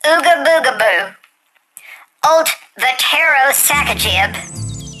 Ooga booga boo. Alt Vatero Sakajib.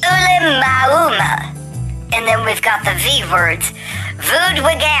 Ulim Mauma. And then we've got the V words.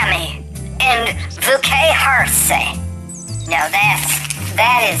 Vudwigami and Vuke Harse. Now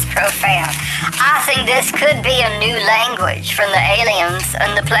that is profound. I think this could be a new language from the aliens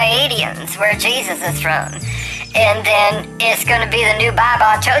and the Pleiadians, where Jesus is from. And then it's going to be the new Bible.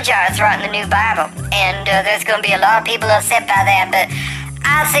 I told you I was writing the new Bible. And there's going to be a lot of people upset by that. But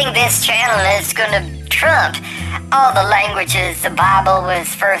I think this channel is going to trump all the languages the Bible was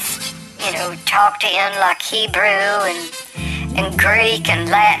first, talked in, like Hebrew and Greek and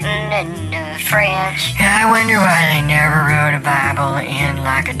Latin and French. Yeah, I wonder why they never wrote a Bible in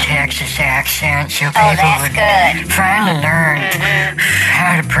like a Texas accent so people that's would good. finally learn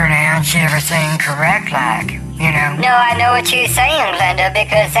how to pronounce everything correct, No, I know what you're saying, Glenda,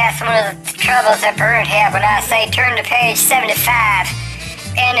 because that's one of the troubles that Bert had when I say turn to page 75,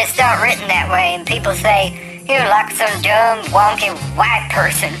 and it's not written that way, and people say, you're like some dumb, wonky white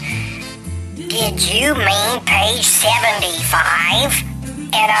person. Did you mean page 75?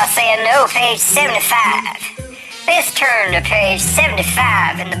 And I'll say, no, page 75. Let's turn to page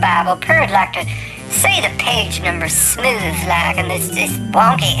 75 in the Bible. Perd like to say the page number smooth like, and this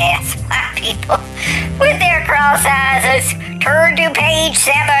wonky ass white people with their cross eyes turn to page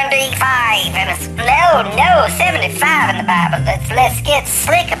 75. And it's, no, 75 in the Bible. Let's get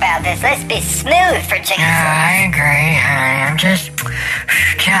slick about this. Let's be smooth for Jesus. I agree, honey. I'm just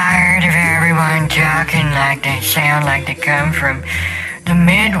tired of everyone talking like they sound like they come from the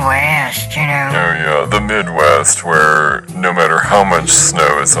Midwest, Oh yeah, the Midwest, where no matter how much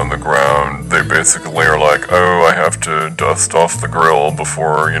snow is on the ground, they basically are like, oh, I have to dust off the grill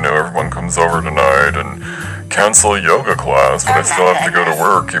before, everyone comes over tonight, and cancel yoga class, but I still have to go to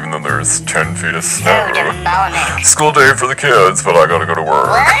work, even though there's 10 feet of So snow. demonic. School day for the kids, but I gotta go to work.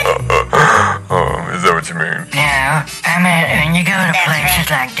 What? Is that what you mean? No, I mean, when you go to That's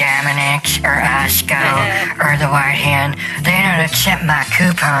places like Dominic's or Osco or the White Hen, they don't accept my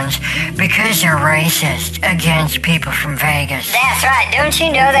coupons because they're racist against people from Vegas. That's right. Don't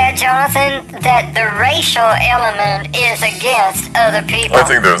you know that, Jonathan? That the racial element is against other people. I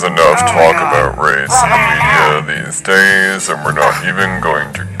think there's enough Oh, talk my God. about race Well, in the why media these days, and we're not even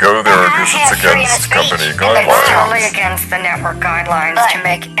going to go there I because have it's freedom of against speech, company and it's guidelines. Totally against the network guidelines But- to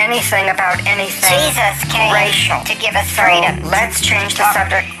make anything about anything Jesus came racial. to give us So freedom. let's change the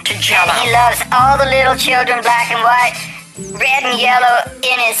subject to And Jello. he loves all the little children, black and white, red and yellow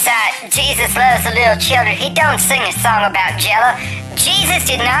in his sight. Jesus loves the little children. He don't sing a song about Jello. Jesus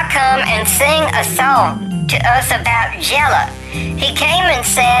did not come and sing a song to us about Jello. He came and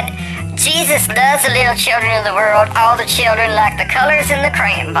said, Jesus loves the little children of the world, all the children like the colors in the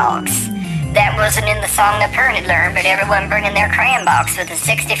crayon box. That wasn't in the song that Pern had learned, but everyone bringing their crayon box with the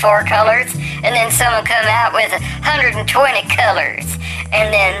 64 colors, and then someone come out with 120 colors,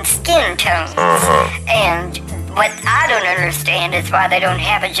 and then skin tones. And what I don't understand is why they don't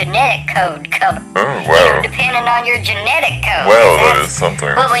have a genetic code color. Oh, wow. Depending on your genetic code. Well, that is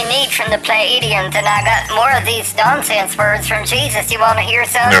something. What we need from the Pleiadians, and I got more of these nonsense words from Jesus. You want to hear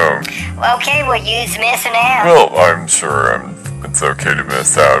some? No. Okay, well, you's missing out. Well, I'm sure it's okay to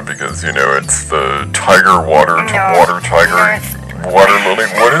miss out because, it's the tiger water tiger. Water lily.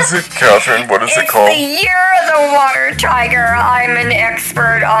 What is it, Catherine? What is it called? It's the year of the water tiger. I'm an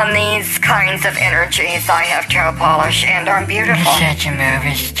expert on these kinds of energies. I have toe polish and I'm beautiful. You're such a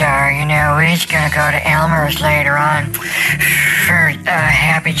movie star. We're just gonna go to Elmer's later on for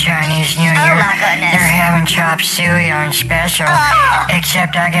Happy Chinese New Year. Oh my goodness. They're having chop suey on special.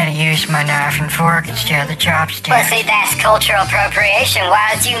 Except I gotta use my knife and fork instead of the chopstick. Well, see, that's cultural appropriation.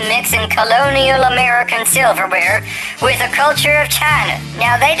 Why is you mixing colonial American silverware with a culture of China?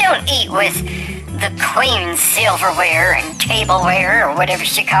 Now, they don't eat with the Queen's silverware and tableware or whatever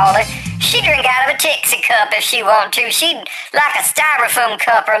she called it. She drink out of a Dixie cup if she want to. She'd like a styrofoam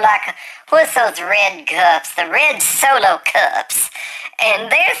cup or what's those red cups? The red Solo cups.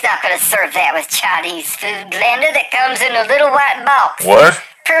 And they're not going to serve that with Chinese food, Glenda. That comes in a little white box. What?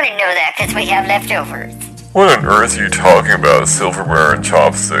 Purdy know that because we have leftovers. What on earth are you talking about? Silverware and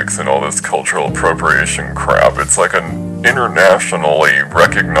chopsticks and all this cultural appropriation crap. It's like an internationally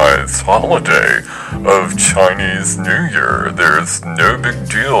recognized holiday of Chinese New Year. There's no big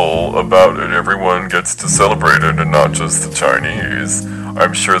deal about it. Everyone gets to celebrate it and not just the Chinese.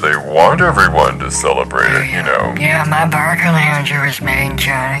 I'm sure they want everyone to celebrate it, Yeah, my Barker Lounger was made in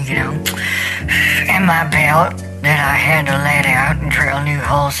China, And my belt that I had to let out and drill new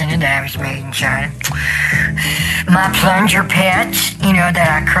holes in it, that was made in China. My plunger pets,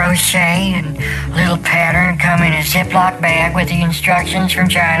 that I crochet and little pattern come in a Ziploc bag with the instructions from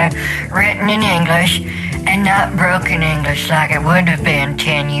China written in English and not broken English like it would have been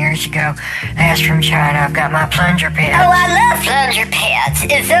 10 years ago. That's from China. I've got my plunger pets. Oh, I love plunger pets.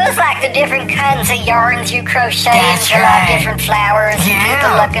 Is those like the different kinds of yarns you crochet That's into right. like different flowers and Yeah.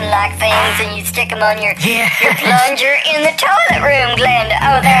 people looking like things and you stick them on your Yeah. plunger in the toilet room, Glenda?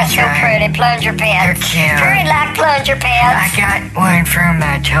 Oh, that's so right. pretty. Plunger They're pets. cute. Pretty like plunger I pets. got one for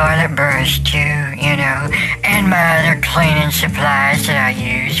my toilet brush too, and my other cleaning supplies that I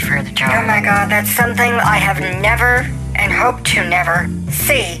use for the toilet. Oh my god, that's something I have never and hope to never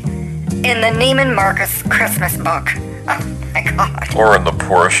see in the Neiman Marcus Christmas book. Oh my god. Or in the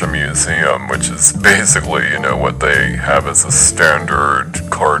Porsche Museum, which is basically, what they have as a standard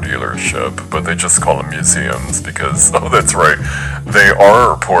car dealership, but they just call them museums because, oh, that's right, they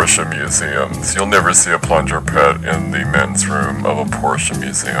are Porsche museums. You'll never see a plunger pet in the men's room of a Porsche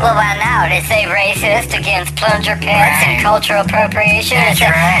museum. Well, why not? Is they racist against plunger pets and Right. cultural appropriation? That's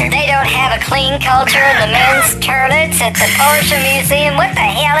right. They don't have a clean culture in the men's toilets at the Porsche Museum. What the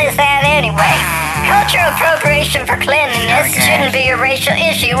hell is that anyway? Cultural appropriation for cleanliness Okay. shouldn't be a racial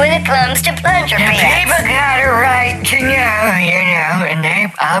issue when it comes to plunger The pets. people got a right to know,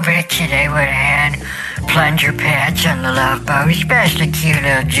 and I'll bet you they would have had plunger pets on the Love Boat, especially cute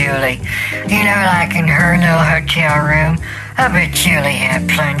little Julie. Like in her little hotel room. I bet Julie had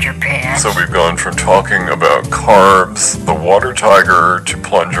plunger pets. So we've gone from talking about carbs, the water tiger, to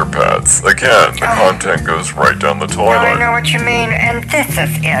plunger pets. Again, the content goes right down the Well, I know toilet. what you mean, and this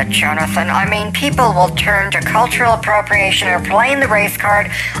is it, Jonathan. I mean, people will turn to cultural appropriation or playing the race card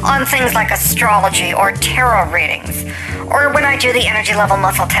on things like astrology or tarot readings. Or when I do the energy level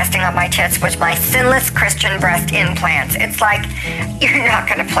muscle testing on my tits with my sinless Christian breast implants. It's like, you're not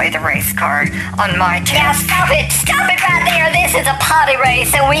going to play the race card on my Now tits. stop it right there. This is a potty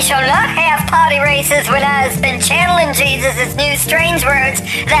race, and we shall not have potty races when I have been channeling Jesus' new strange words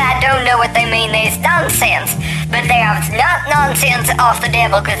that I don't know what they mean. There's nonsense, but there's not nonsense off the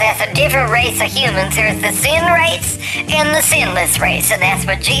devil, because that's a different race of humans. There's the sin race and the sinless race, and that's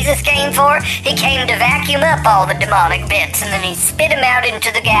what Jesus came for. He came to vacuum up all the demonic bits, and then he spit them out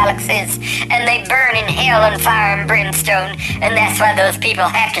into the galaxies, and they burn in hell and fire and brimstone, and that's why those people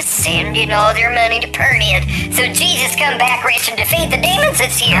have to send, their money to Pernod. So Jesus come back rich and defeat the demons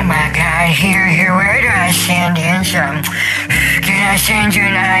this Oh year. my God, here, where do I send in some? Can I send you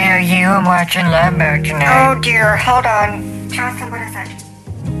an IOU? I'm watching Love Boat tonight. Oh dear, hold on. Jonathan, what is it?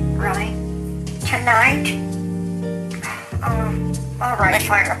 Really? Tonight? Oh, All right,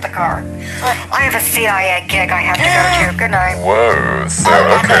 fire up the car. I have a CIA gig I have to go to. Good night. Whoa,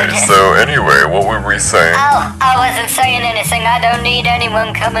 so anyway, what were we saying? Oh, I wasn't saying anything. I don't need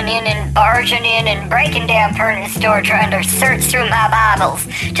anyone coming in and barging in and breaking down Pern's store trying to search through my Bibles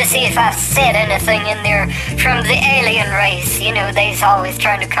to see if I've said anything in there from the alien race. You know, they's always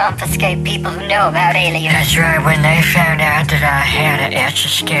trying to confiscate people who know about aliens. That's right, when they found out that I had an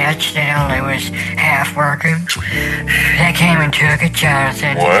Etch-a-Sketch that only was half working, they came and took it,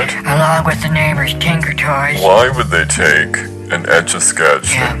 Jonathan. What? Along with the neighbor's Tinker Toys. Why would they take an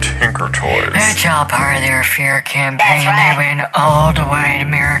Etch-a-Sketch and Tinker Toys? That's all part of their fear campaign. That's right. They went all the way to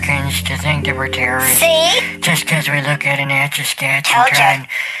Americans to think that we're terrorists. See? Just because we look at an Etch-a-Sketch and Told try ya.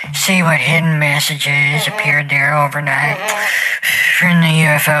 and see what hidden messages appeared there overnight from the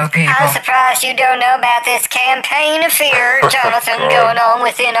UFO people. I'm surprised you don't know about this campaign of fear, Jonathan, going on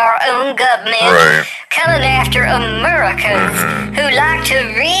within our own government. Right. Coming after Americans who like to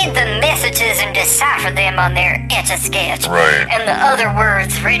read the messages and decipher them on their Etch-a-Sketch. Right. And the other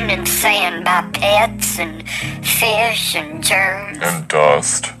words written in sand by pets and fish and germs. And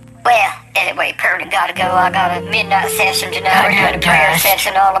dust. Well, anyway, Purdy gotta go. I got a midnight session tonight. We're doing a prayer Dust.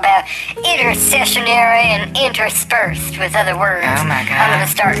 session all about intercessionary and interspersed with other words. Oh, my God. I'm gonna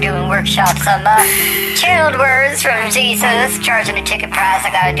start doing workshops on my channeled words from Jesus, charging a ticket price. I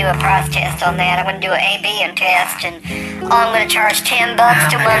gotta do a price test on that. I'm gonna do an A/B test, and I'm gonna charge $10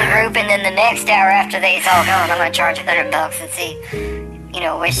 to my one God. group, and then the next hour after they's all gone, I'm gonna charge $100 and see,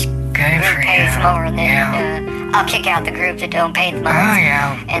 which Good group for pays you. more, and then Yeah. I'll kick out the group that don't pay the most. Oh,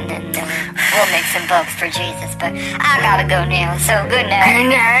 yeah. And then we'll make some bucks for Jesus. But I gotta go now, so good night. Good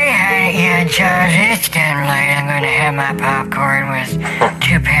night, honey. Yeah, Charles, it's getting late. I'm going to have my popcorn with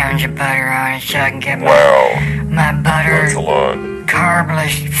 2 pounds of butter on it so I can get Wow. my butter That's a lot.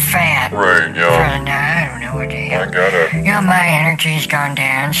 carbless fat Right, for yeah. the night. I don't know what the I hell. got it. My energy's gone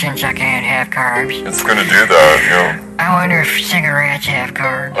down since I can't have carbs. It's gonna do that, I wonder if cigarettes have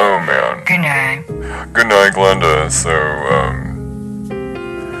carbs. Oh, man. Good night. Good night, Glenda. So,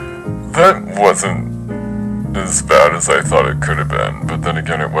 that wasn't as bad as I thought it could have been, but then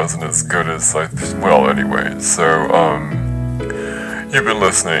again, it wasn't as good as well, anyway. So, you've been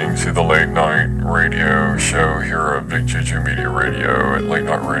listening to the Late Night Radio Show here at Big Juju Media Radio at Late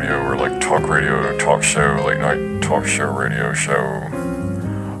Night Radio, or like talk radio, talk show, late night talk show, radio show.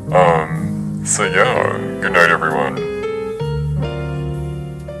 So yeah, good night, everyone.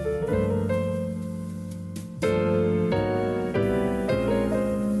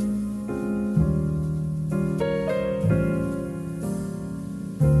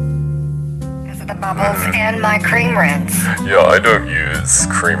 Because of the bubbles and my cream rinse. Yeah, I don't use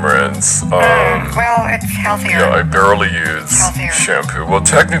cream rinse. Well, it's healthier. Yeah, I barely use Healthier. shampoo. Well,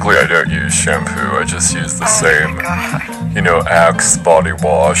 technically, I don't use shampoo. I just use the Oh same, my God. Axe body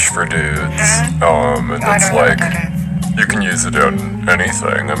wash for dudes. And I it's don't know what like, that is. you can use it on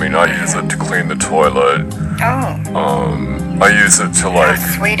anything. I mean, I use it to clean the toilet. Oh, I use it to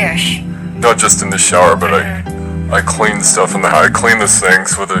that's Swedish. not just in the shower, but I clean stuff in the house. I clean the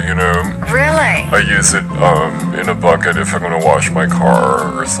sinks with it, Really? I use it in a bucket if I'm gonna wash my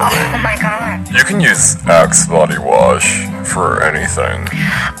car or something. Oh my God. You can use Axe body wash for anything.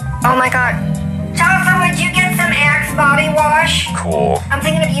 Oh my God. Jonathan, would you get some Axe body wash? Cool. I'm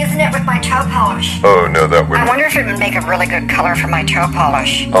thinking of using it with my toe polish. Oh no, that would. I wonder if it would make a really good color for my toe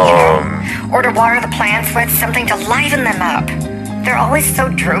polish. you know? Or to water the plants with, something to liven them up. They're always so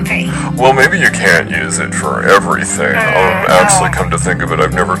droopy. Well, maybe you can't use it for everything. Actually, come to think of it,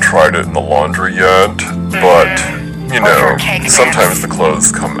 I've never tried it in the laundry yet. But for a cake mix. sometimes the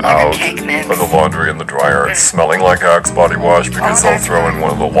clothes come Like a out cake mix. of the laundry in the dryer. It's smelling like Axe body wash because I'll that's throw in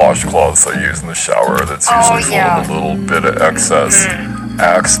one of the washcloths I use in the shower. That's usually full yeah. of a little bit of excess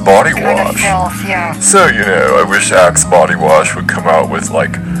Axe body Kind of wash. filth, yeah. So, I wish Axe body wash would come out with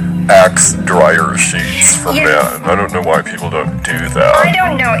like Axe dryer sheets for Yes. men. I don't know why people don't do I that.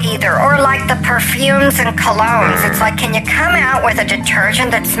 don't know either. Or like the perfumes and colognes. It's like, can you come out with a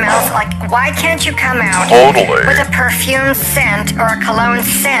detergent that smells like, why can't you come out Totally. with a perfume scent or a cologne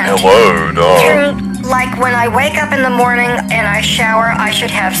scent? Hello, dog. Like when I wake up in the morning and I shower, I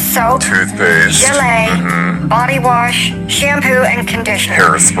should have soap, Toothpaste. Gelée, body wash, shampoo, and conditioner.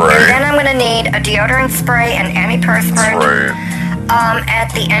 Hairspray. And then I'm going to need a deodorant spray and antiperspirant. Right. At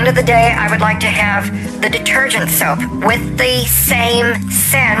the end of the day, I would like to have the detergent soap with the same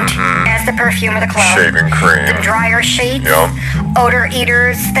scent as the perfume of the clothes. Shaving cream. The dryer sheets. Yeah. Odor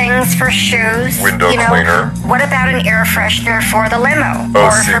eaters, things for shoes. Window cleaner. What about an air freshener for the limo? Oh,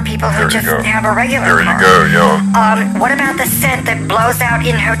 or see, for people who there you just go. have a regular There car? you go, yeah. What about the scent that blows out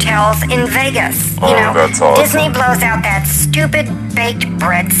in hotels in Vegas? Oh, that's awesome. Disney blows out that stupid baked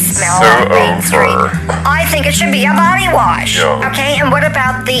bread smell So on Main Street. over. I think it should be a body wash. Yeah. Okay, and what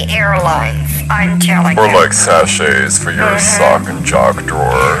about the airlines? I'm telling Or you. like sachets for your sock and jock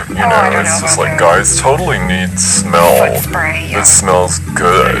drawer. You know, I don't it's know just about like that. guys totally need smell Foot spray, yeah. that smells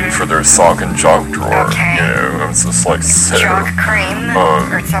good for their sock and jock drawer. Okay. You know, it's just like so. Chalk cream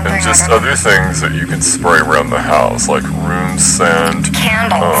or something. And just I don't know. other things that you can spray around the house, like room scent.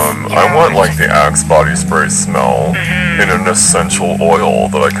 Candles. I want like the Axe body spray smell in an essential oil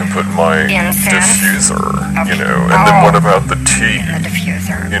that I can put in my Incense. diffuser. You Okay. know, and then Oh. what about the tea? The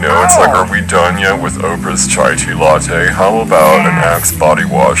diffuser. You know, it's like, are we done yet with Oprah's chai tea latte? How about an Yes. Axe body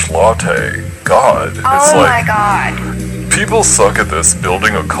wash latte? God, it's Oh my like God. people suck at this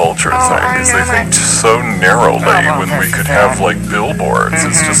building a culture Oh, thing I because they know think it. so narrowly well, when we this could is have it. like billboards.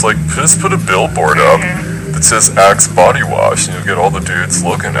 It's just like, just put a billboard up that says Axe body wash and you'll get all the dudes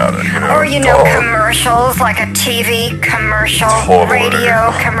looking at it, you know? Or, Dog. commercials, like a TV commercial, Totally.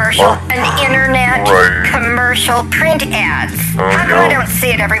 radio commercial, Oh. an internet Right. commercial, print ads. Oh, How come yeah. I don't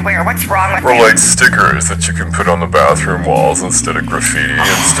see it everywhere? What's wrong with Or it? like stickers that you can put on the bathroom walls instead of graffiti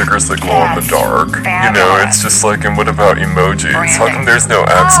and stickers that glow in the That's dark. You know, fabulous. it's just like, and what about emojis? How Branding. come there's no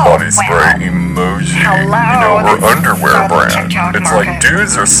Axe Oh, body spray well. emoji? Hello, You know, that's or underwear so the brand. TikTok It's like market.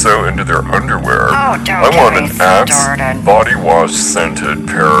 dudes are so into their underwear. Oh, don't I get want me an Axe started. body wash scented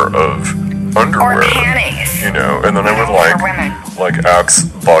pair of underwear. Or panties. You know, and then I would For like women. Axe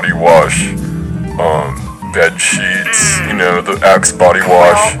body wash bed sheets, you know, the Axe body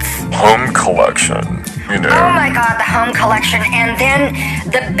wash home collection, you know. Oh my God, the home collection, and then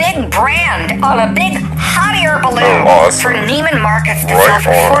the big brand on a big hot air balloon Oh, awesome. for Neiman Marcus to Right sell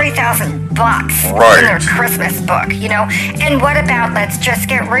for on. $40,000 Right. in their Christmas book, you know. And what about, let's just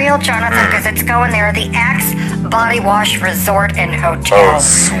get real, Jonathan, because it's going there, the Axe Body Wash Resort and Hotel. Oh,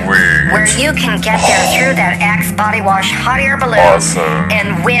 sweet. Where you can get there through that Axe Body Wash hot air balloon Awesome.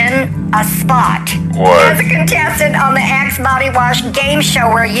 and win a spot What? as a contestant on the Axe Body Wash game show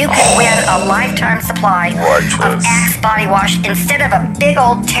where you can win a lifetime supply of Righteous. Axe Body Wash instead of a big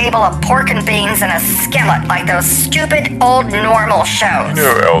old table of pork and beans and a skillet like those stupid old normal shows. You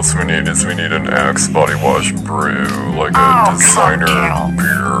know what else we need is we need an Axe body wash brew, like Oh, a designer cocktail.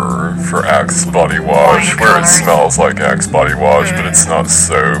 beer for Axe body wash, Wine where it colors. smells like Axe body wash, but it's not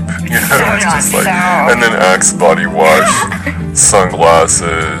soap. You know, So it's not just like, soap. and then Axe body wash,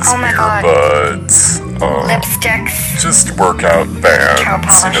 sunglasses, Oh my God. earbuds, Lipsticks. just workout bands,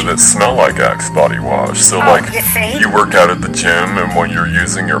 polish. you know, that smell like Axe body wash. So Oh, like, you see? you work out at the gym, and when you're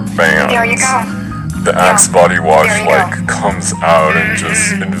using your bands, There you go. the Axe body wash There you like comes out and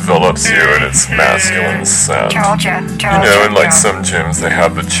just envelops you in its masculine scent. Told ya. You know, in like some gyms they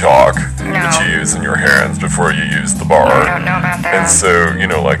have the chalk that No. you use in your hands before you use the I bar. don't know about that. And so, you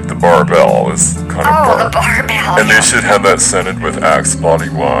know, like the barbell is kind of Oh, the burnt. barbell. And they should have that scented with Axe body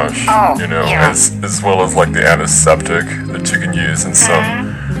wash. Oh, you know, yeah. as well as like the antiseptic that you can use in some,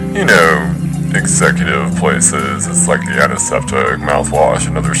 Mm-hmm. you know, executive places. It's like the antiseptic, mouthwash,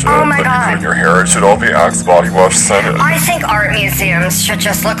 and other shit Oh my that you God. put in your hair. It should all be Axe body wash scented. I think art museums should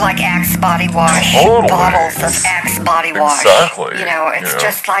just look like Axe Body Wash. Totally. Bottles of Axe Body Wash. Exactly. You know, it's Yeah.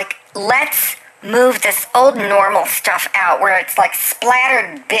 just like, let's move this old normal stuff out where it's like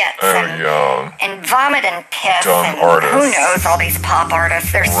splattered bits Oh and, yeah. and vomit and piss Dumb and artists. who knows, all these pop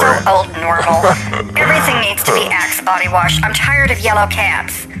artists. They're Right. so old normal. Everything needs to be Axe Body Wash. I'm tired of yellow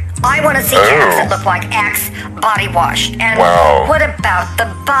cabs. I want to see cabs that look like Axe Body Wash. And Wow. what about the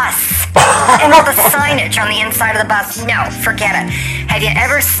bus? And all the signage on the inside of the bus? No, forget it. Have you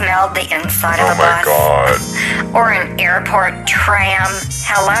ever smelled the inside Oh of a my bus? god. Or an airport tram?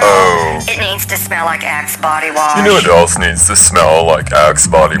 Hello? Oh. It needs to smell like Axe Body Wash. You know what else needs to smell like Axe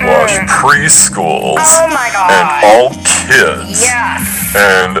body wash? Preschools. Oh my God. And all kids. Yes.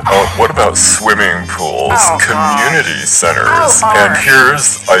 And what about swimming pools, Oh, God. community centers? Oh, and gosh.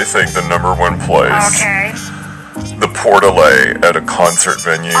 here's, I think, the number one place. Okay. The portalay at a concert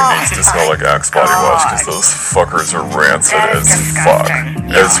venue Oh, needs to smell my like Axe body wash because God. those fuckers are rancid That is as fuck. disgusting.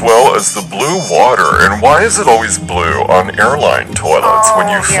 Yeah. As well as the blue water. And why is it always blue on airline toilets when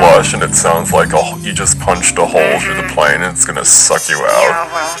you Oh, yeah. flush and it sounds like you just punched a hole through the plane and it's gonna suck you out? Yeah,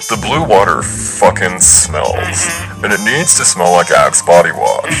 well. The blue water fucking smells. And it needs to smell like Axe body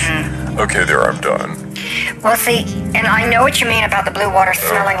wash. Okay, there, I'm done. Well, see, and I know what you mean about the blue water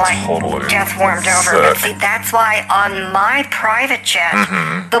smelling like totally death warmed over. But sick. see, that's why on my private jet,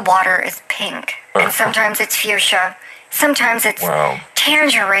 the water is pink. And sometimes it's fuchsia. Sometimes it's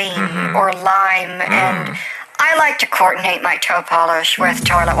tangerine or lime. And I like to coordinate my toe polish with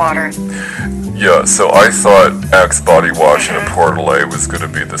toilet water. Yeah, so I thought Axe Body Wash in a Portalay was going to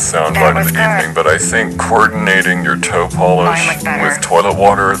be the soundbite of the evening, but I think coordinating your toe polish with toilet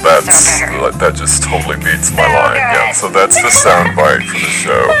water, that just totally beats my line. Yeah, so that's the soundbite for the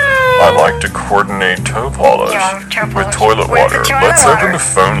show. I like to coordinate toe polish with toilet water. Let's open the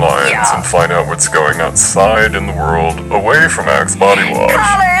phone lines and find out what's going outside in the world away from Axe Body Wash.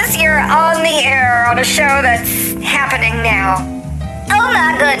 Callers, you're on the air on a show that's happening now. Oh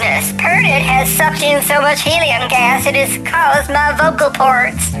my goodness, Perdit has sucked in so much helium gas it has caused my vocal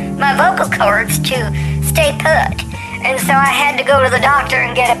cords to stay put. And so I had to go to the doctor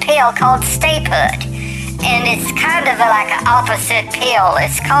and get a pill called Stay Put. And it's kind of like an opposite pill.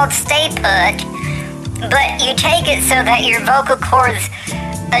 It's called Stay Put, but you take it so that your vocal cords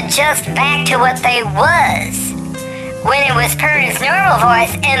adjust back to what they was when it was Perdit's normal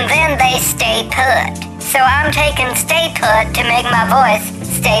voice, and then they stay put. So I'm taking Stay Put to make my voice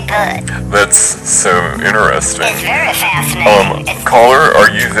stay put. That's so interesting. It's very fascinating. Caller, are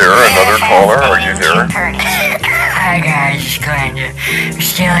you there? Another caller, are you there? Hi guys, it's Glenda.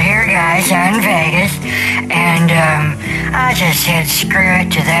 Still here, guys, out in Vegas. And I just said screw it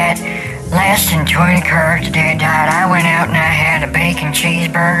to that. Less than 20 carbs a day diet. I went out and I had a bacon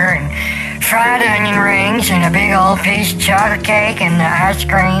cheeseburger and fried onion rings and a big old piece of chocolate cake and the ice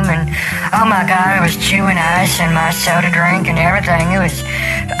cream, and oh my god, I was chewing ice and my soda drink and everything.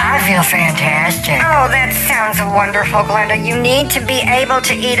 I feel fantastic. Oh, that sounds wonderful, Glenda. You need to be able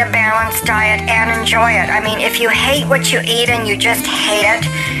to eat a balanced diet and enjoy it. I mean, if you hate what you eat and you just hate it,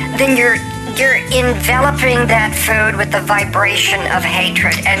 then you're enveloping that food with the vibration of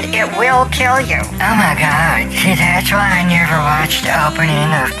hatred, and it will kill you. Oh my god, see, that's why I never watched the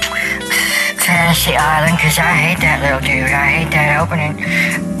opening of Fantasy Island, because I hate that little dude. I hate that opening.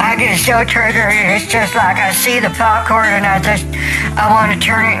 I get so triggered. It's just like I see the popcorn and I want to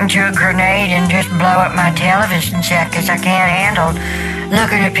turn it into a grenade and just blow up my television set, because I can't handle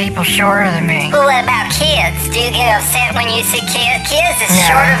looking at people shorter than me. Well, what about kids? Do you get upset when you see kids? Kids is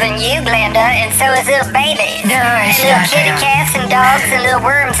shorter than you, Glenda, and so is little babies. No, it's and little not kitty cats and dogs and little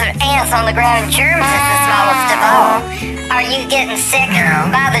worms and ants on the ground. Germs is the smallest of all. Are you getting sick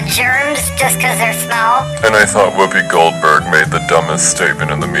by the germs just because they're small? And I thought Whoopi Goldberg made the dumbest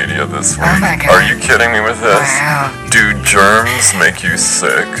statement in the media this week. Oh my God. Are you kidding me with this? Wow. Do germs make you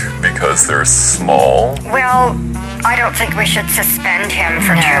sick because they're small? Well, I don't think we should suspend him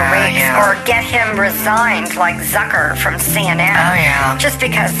for 2 weeks or get him resigned like Zucker from CNN. Oh, yeah. Just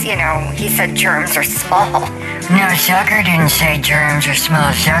because, he said germs are small. No, Zucker didn't say germs are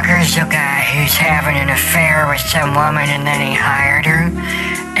small. Zucker's the guy who's having an affair with some woman and then he hired her.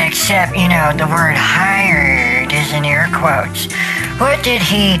 Except, the word hired is in air quotes. What did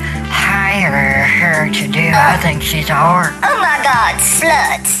he hire her to do? I think she's a whore. Oh my god,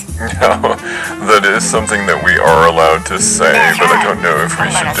 sluts. No, that is something that we are allowed to say, but I don't know if we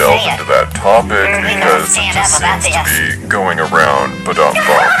should delve into that topic because it just seems to be going around, but I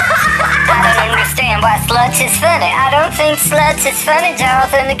don't understand why sluts is funny. I don't think sluts is funny,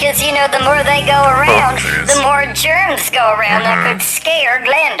 Jonathan, because, the more they go around, the more germs go around that could scare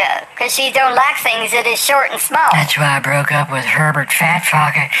Glenda, because she don't like things that is short and small. That's why I broke up with Herbert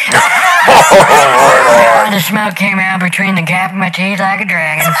Fatfucker. The smoke came out between the gap of my teeth like a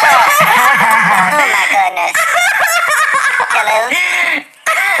dragon. Oh my goodness. Hello?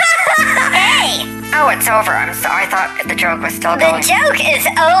 Hey! Oh, it's over. I'm sorry. I thought the joke was still The going. joke is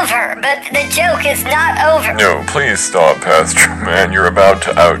over, but the joke is not over. No, please stop, Pastor Man. You're about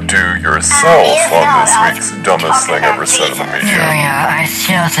to outdo yourself on this week's dumbest thing ever said in the media. Yeah, I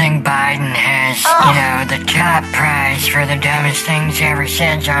still think Biden has, the top prize for the dumbest things ever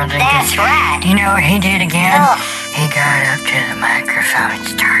said, Jonathan. That's right. You know what he did again? He got up to the microphone and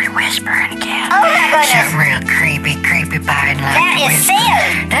started whispering again. Oh my goodness. Something real creepy Biden like That is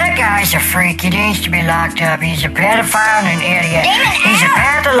sin. That guy's a freak. He needs to be locked up. He's a pedophile and an idiot. Demon He's a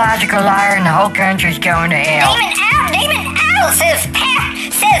out. pathological liar and the whole country's going to hell. Demon out, says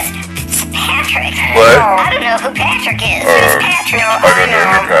Patrick. What? I don't know who Patrick is. Who's Patrick? I don't know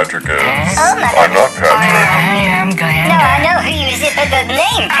who Patrick is. Oh my I'm not goodness. Patrick. I'm glad. No, I know who you is, but the the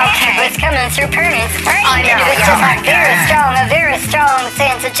name Patrick was coming through Pernian's brain. I know, And it was yeah, just oh like my a very strong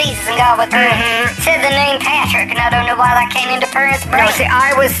sense of Jesus and God with said the name Patrick, and I don't know why that came into Pernian's brain. No, see,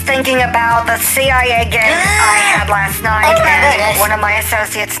 I was thinking about the CIA game I had last night, Oh, my and goodness. one of my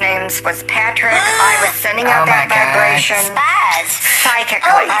associates' names was Patrick. I was sending out Oh, my that God. vibration Spies.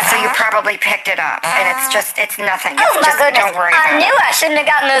 psychically, Oh, my so you God. probably picked it up, and it's nothing. Oh It's my just, goodness! don't worry I about knew it. I shouldn't have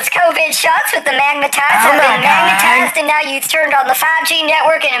gotten those COVID shots with the magnetized. Oh, I've my been God. magnetized, and now you've turned on the 5G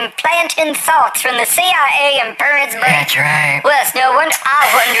network and implanting thoughts from the CIA and Pernian's brain. That's right. Well, it's no wonder. I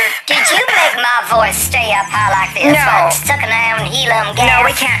wonder, did you make my voice stay up high like this? No. Like sucking down helium gas? No,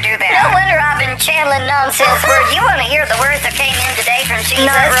 we can't do that. No wonder I've been channeling nonsense words. You want to hear the words that came in today from Jesus?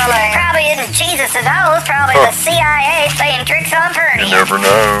 Not really. Probably isn't Jesus at all. It's probably the CIA playing tricks on Pernian. You never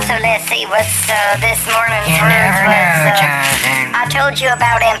know. So let's see what's this morning's You words never was. know, Jonathan. I told you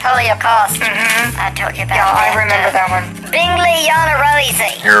about Empoleon Cost. I told you about Yeah, that. I remember that one. Bingley Yana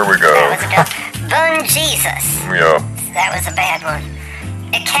Rosie. Here we go. That was a dumb. Bun Jesus. Yeah. That was a bad one.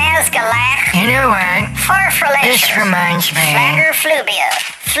 Ekaz Galak. You know what? This Farfalature. reminds me Flagger Flubia.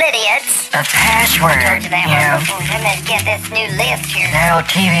 Flidiots. of Password. Told you that You one know, before. Let's get this new list here. that old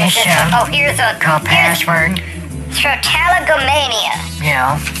TV show Here's a called Password. Trotalogomania. You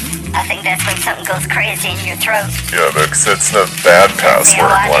know, I think that's when something goes crazy in your throat. Yeah, because it's a bad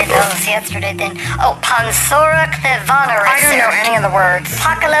password, I did Glenda. those yesterday then. Oh, Pansora Clivonorus. I don't know any of the words.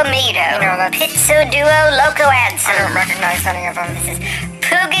 Pacalomedo. You know, that's- Pizzo Duo Loco I Adson. don't recognize any of them. This is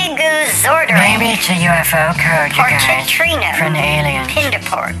Poogie Goo Zorder. maybe it's a UFO code, you guys. Portatrino. From the aliens.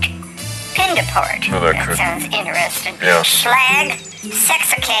 Pindaport. Pindaport. Oh, that could- sounds interesting. Yeah. Schlag,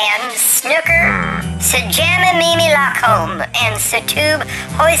 Sexacan, Snooker, Sajama Mimi Lacombe, and Satube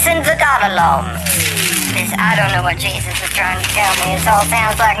Hoisin Vagadalom. I don't know what Jesus is trying to tell me. It all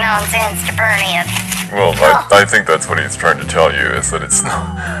sounds like nonsense to Pernian. Well, I think that's what he's trying to tell you, is that it's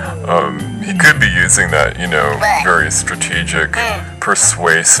not... he could be using that, What? very strategic,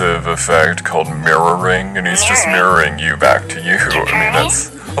 persuasive effect called mirroring, and he's just mirroring you back to you. I mean,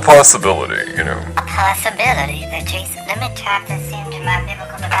 that's a possibility, A possibility that Jesus. Let me type this into my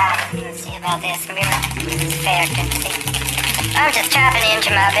biblical device and see about this mirror effect and see. I'm just typing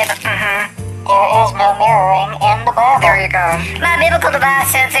into my biblical. There is no mirroring in the Bible. There you go. My biblical device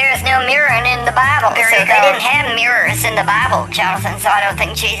says there is no mirroring in the Bible. There so you they go. didn't have mirrors in the Bible, Jonathan, so I don't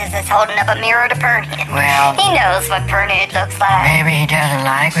think Jesus is holding up a mirror to Pernian. Well, He knows what Pernian looks like. maybe he doesn't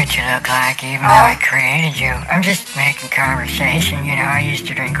like what you look like, even though I created you. I'm just making conversation. You know, I used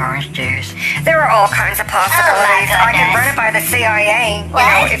to drink orange juice. There are all kinds of possibilities. Oh, I my could goodness. run it by the CIA. You What?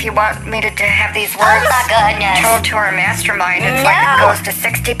 know, if you want me to have these Oh words my goodness. told to our mastermind. It's like it No. goes to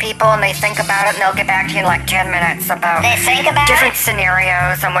 60 people and they think about it and they'll get back to you in like 10 minutes about They think about different it?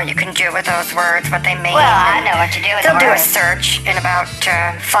 scenarios and what you can do with those words, what they mean. Well, I and know what to do with They'll the do a words. search in about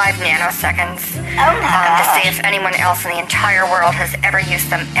 5 nanoseconds Oh my to see gosh. if anyone else in the entire world has ever used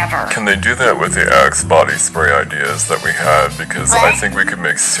them ever. Can they do that with the Axe body spray ideas that we had? Because I What? think we could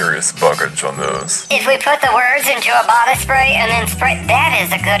make serious buggage on those. If we put the words into a body spray and then spray, that is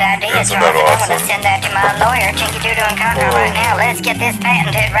a good idea, Isn't Jonathan. that I'm going to awesome? send that to my lawyer, Chinky Doodle and Contra, right now. Let's get this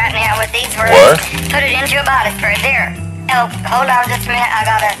patented right now with these words. What? Put it into a body spray. There. Oh, hold on just a minute. I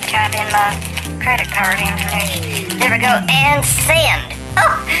gotta type in my credit card information. There we go. And send.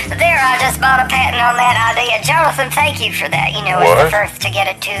 Oh, there, I just bought a patent on that idea. Jonathan, thank you for that. You know, it's the What? first to get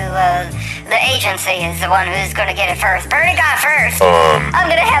it to the agency is the one who's going to get it first. Bernie got first. I'm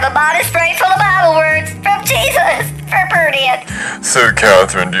going to have a body spray full of Bible words from Jesus for Pernian. So,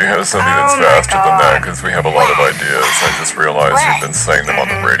 Catherine, do you have something that's Oh my faster than that? God. Because we have a lot of ideas. I just realized What? you've been saying them on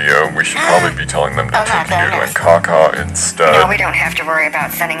the radio. We should probably be telling them to Oh my Tinky Doodle and goodness. Kaka instead. No, we don't have to worry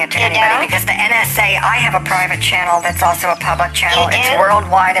about sending it to You anybody don't? because the NSA, I have a private channel that's also a public channel. You It's do?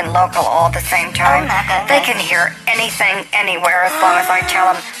 worldwide and local all at the same time. Oh my goodness. They can hear anything, anywhere, as long as I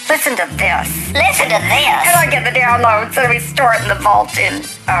tell them, listen to this. Listen to this. And I get the download, so we store it in the vault in,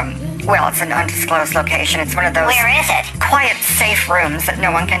 well, it's an undisclosed location. It's one of those Where is it? quiet, safe rooms that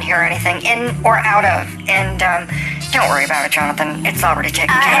no one can hear anything in or out of. And don't worry about it, Jonathan. It's already taken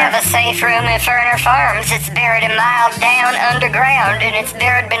I care have a safe room at Ferner Farms. It's buried a mile down underground, and it's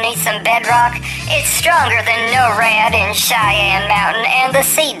buried beneath some bedrock. It's stronger than NORAD in Cheyenne Mountain and the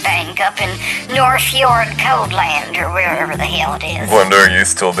seed bank up in North Fjord Coldland, or wherever the hell it is. Glenda, are you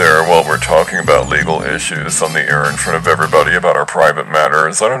still there while we're talking about legal issues on the air in front of everybody about our private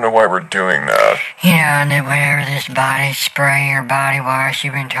matters? I don't know why we're doing that. You know, and then whatever this body spray or body wash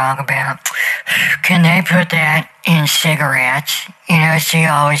you've been talking about, can they put that in cigarettes? You know, so you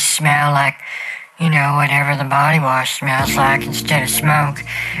always smell like, whatever the body wash smells like instead of smoke,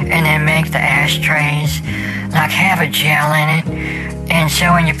 and then make the ashtrays like have a gel in it. And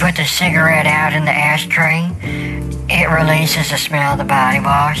so when you put the cigarette out in the ashtray, it releases the smell of the body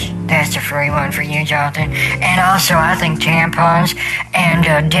wash. That's a free one for you, Jonathan. And also, I think tampons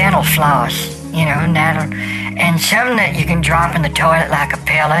and dental floss, and something that you can drop in the toilet like a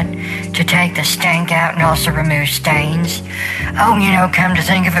pellet to take the stank out and also remove stains. Oh, come to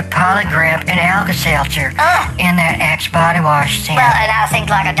think of it, Polygrip and Alka-Seltzer in that Axe body wash scent. Well, and I think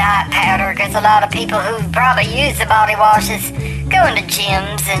like a diet powder, because a lot of people who probably use the body washes go into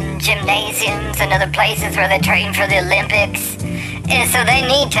gyms and gymnasiums and other places where they train for the Olympics. And so they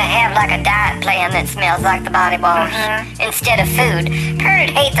need to have like a diet plan that smells like the body wash instead of food.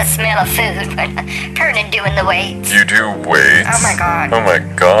 Pernod hate the smell of food when Pernod doing the weights. You do weights? Oh my God. Oh my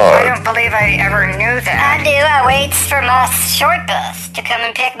I God. don't believe I ever knew that. I do. I waits for my short bus to come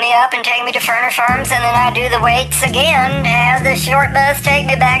and pick me up and take me to Furnace Farms, and then I do the weights again to have the short bus take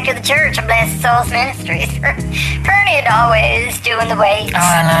me back to the church of Blessed Souls Ministries. Pernod always doing the weights. Oh,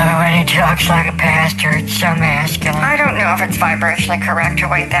 I love it when he talks like a pastor. It's so masculine. I don't know if it's vibrationally correct to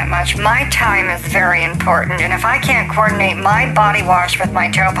wait that much. My time is very important, and if I can't coordinate my body wash with my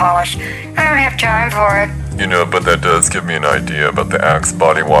toe polish, I don't have time for it. But that does give me an idea about the Axe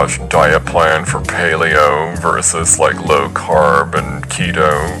body wash diet plan for paleo versus like low carb and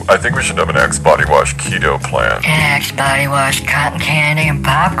keto. I think we should have an Axe body wash keto plan. An Axe body wash, cotton candy, and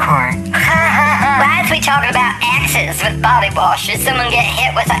popcorn. Why is we talking about axes with body wash? Did someone get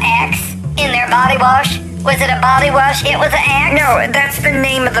hit with an axe in their body wash? Was it a body wash hit with an axe? No, that's the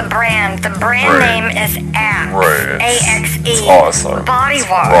name of the brand. The brand name is Axe. Right. A-X-E. It's awesome. Body It's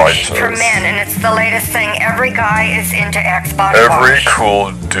wash righteous. for men, and it's the latest thing. Every guy is into Axe body Every wash.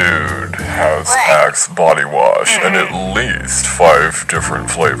 cool dude has What? Axe body wash, and at least 5 different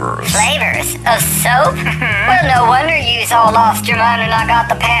flavors. Flavors of soap? Well, no wonder you's all lost your mind and I got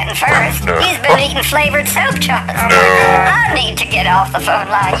the patent first. No. You's been eating flavored soap, Jonathan. No. I need to get off the phone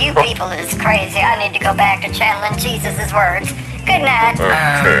line. You people is crazy. I need to go back to channeling Jesus' words. Good night.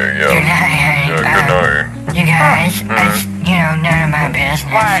 Okay, Good yeah. night. Yeah, good night. You guys, it's, none of my business,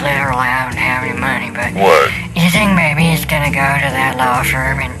 literal. I don't have any money, but What? you think maybe he's gonna go to that law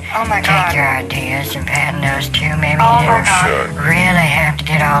firm and Oh my take God. your ideas and patent those too? Maybe Oh you my don't God. Shit. really have to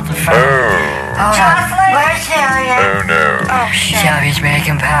get off the phone. Oh. Hold on. Where's Celia? Oh no. Oh, shit. Shelby's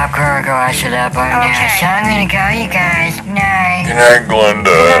making popcorn. Go ice it up right now. Okay. So I'm gonna go, you guys. Night. Good night, Glenda.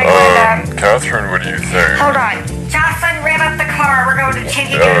 night, Glenda. Catherine, what do you think? Hold on. Jocelyn, rev up the car. We're going to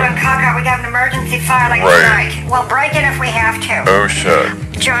Tiki Doo and Kaka. We got an emergency filing Right. tonight. We'll break it if we have to. Oh shit.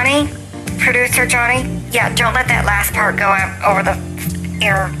 Johnny? Producer Johnny? Yeah, don't let that last part go out over the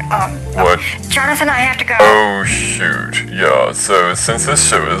air. What? Jonathan, I have to go. Oh shoot. Yeah, so since this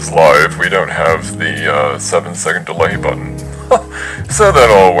show is live, we don't have the 7-second delay button. So that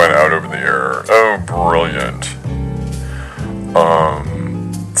all went out over the air. Oh, brilliant.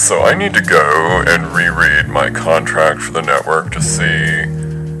 So I need to go and reread my contract for the network to see,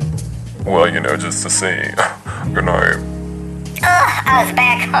 well, just to see. Good night. I was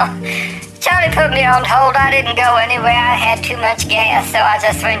back home. Johnny put me on hold. I didn't go anywhere. I had too much gas, so I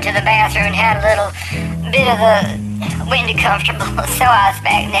just went to the bathroom and had a little bit of the windy comfortable. So I was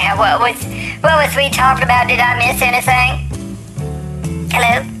back now. What was we talking about? Did I miss anything?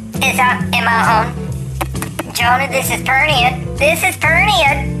 Hello? Am I on? Johnny, this is Pernod. This is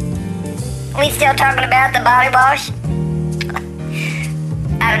Pernod. We still talking about the body wash?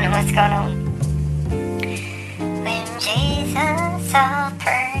 I don't know what's going on. When Jesus saw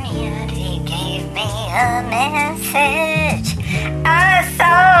Pernod, he gave me a message. I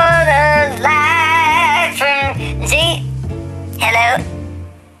saw the light from Hello?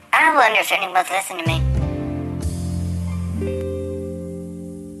 I wonder if anyone's listening to me.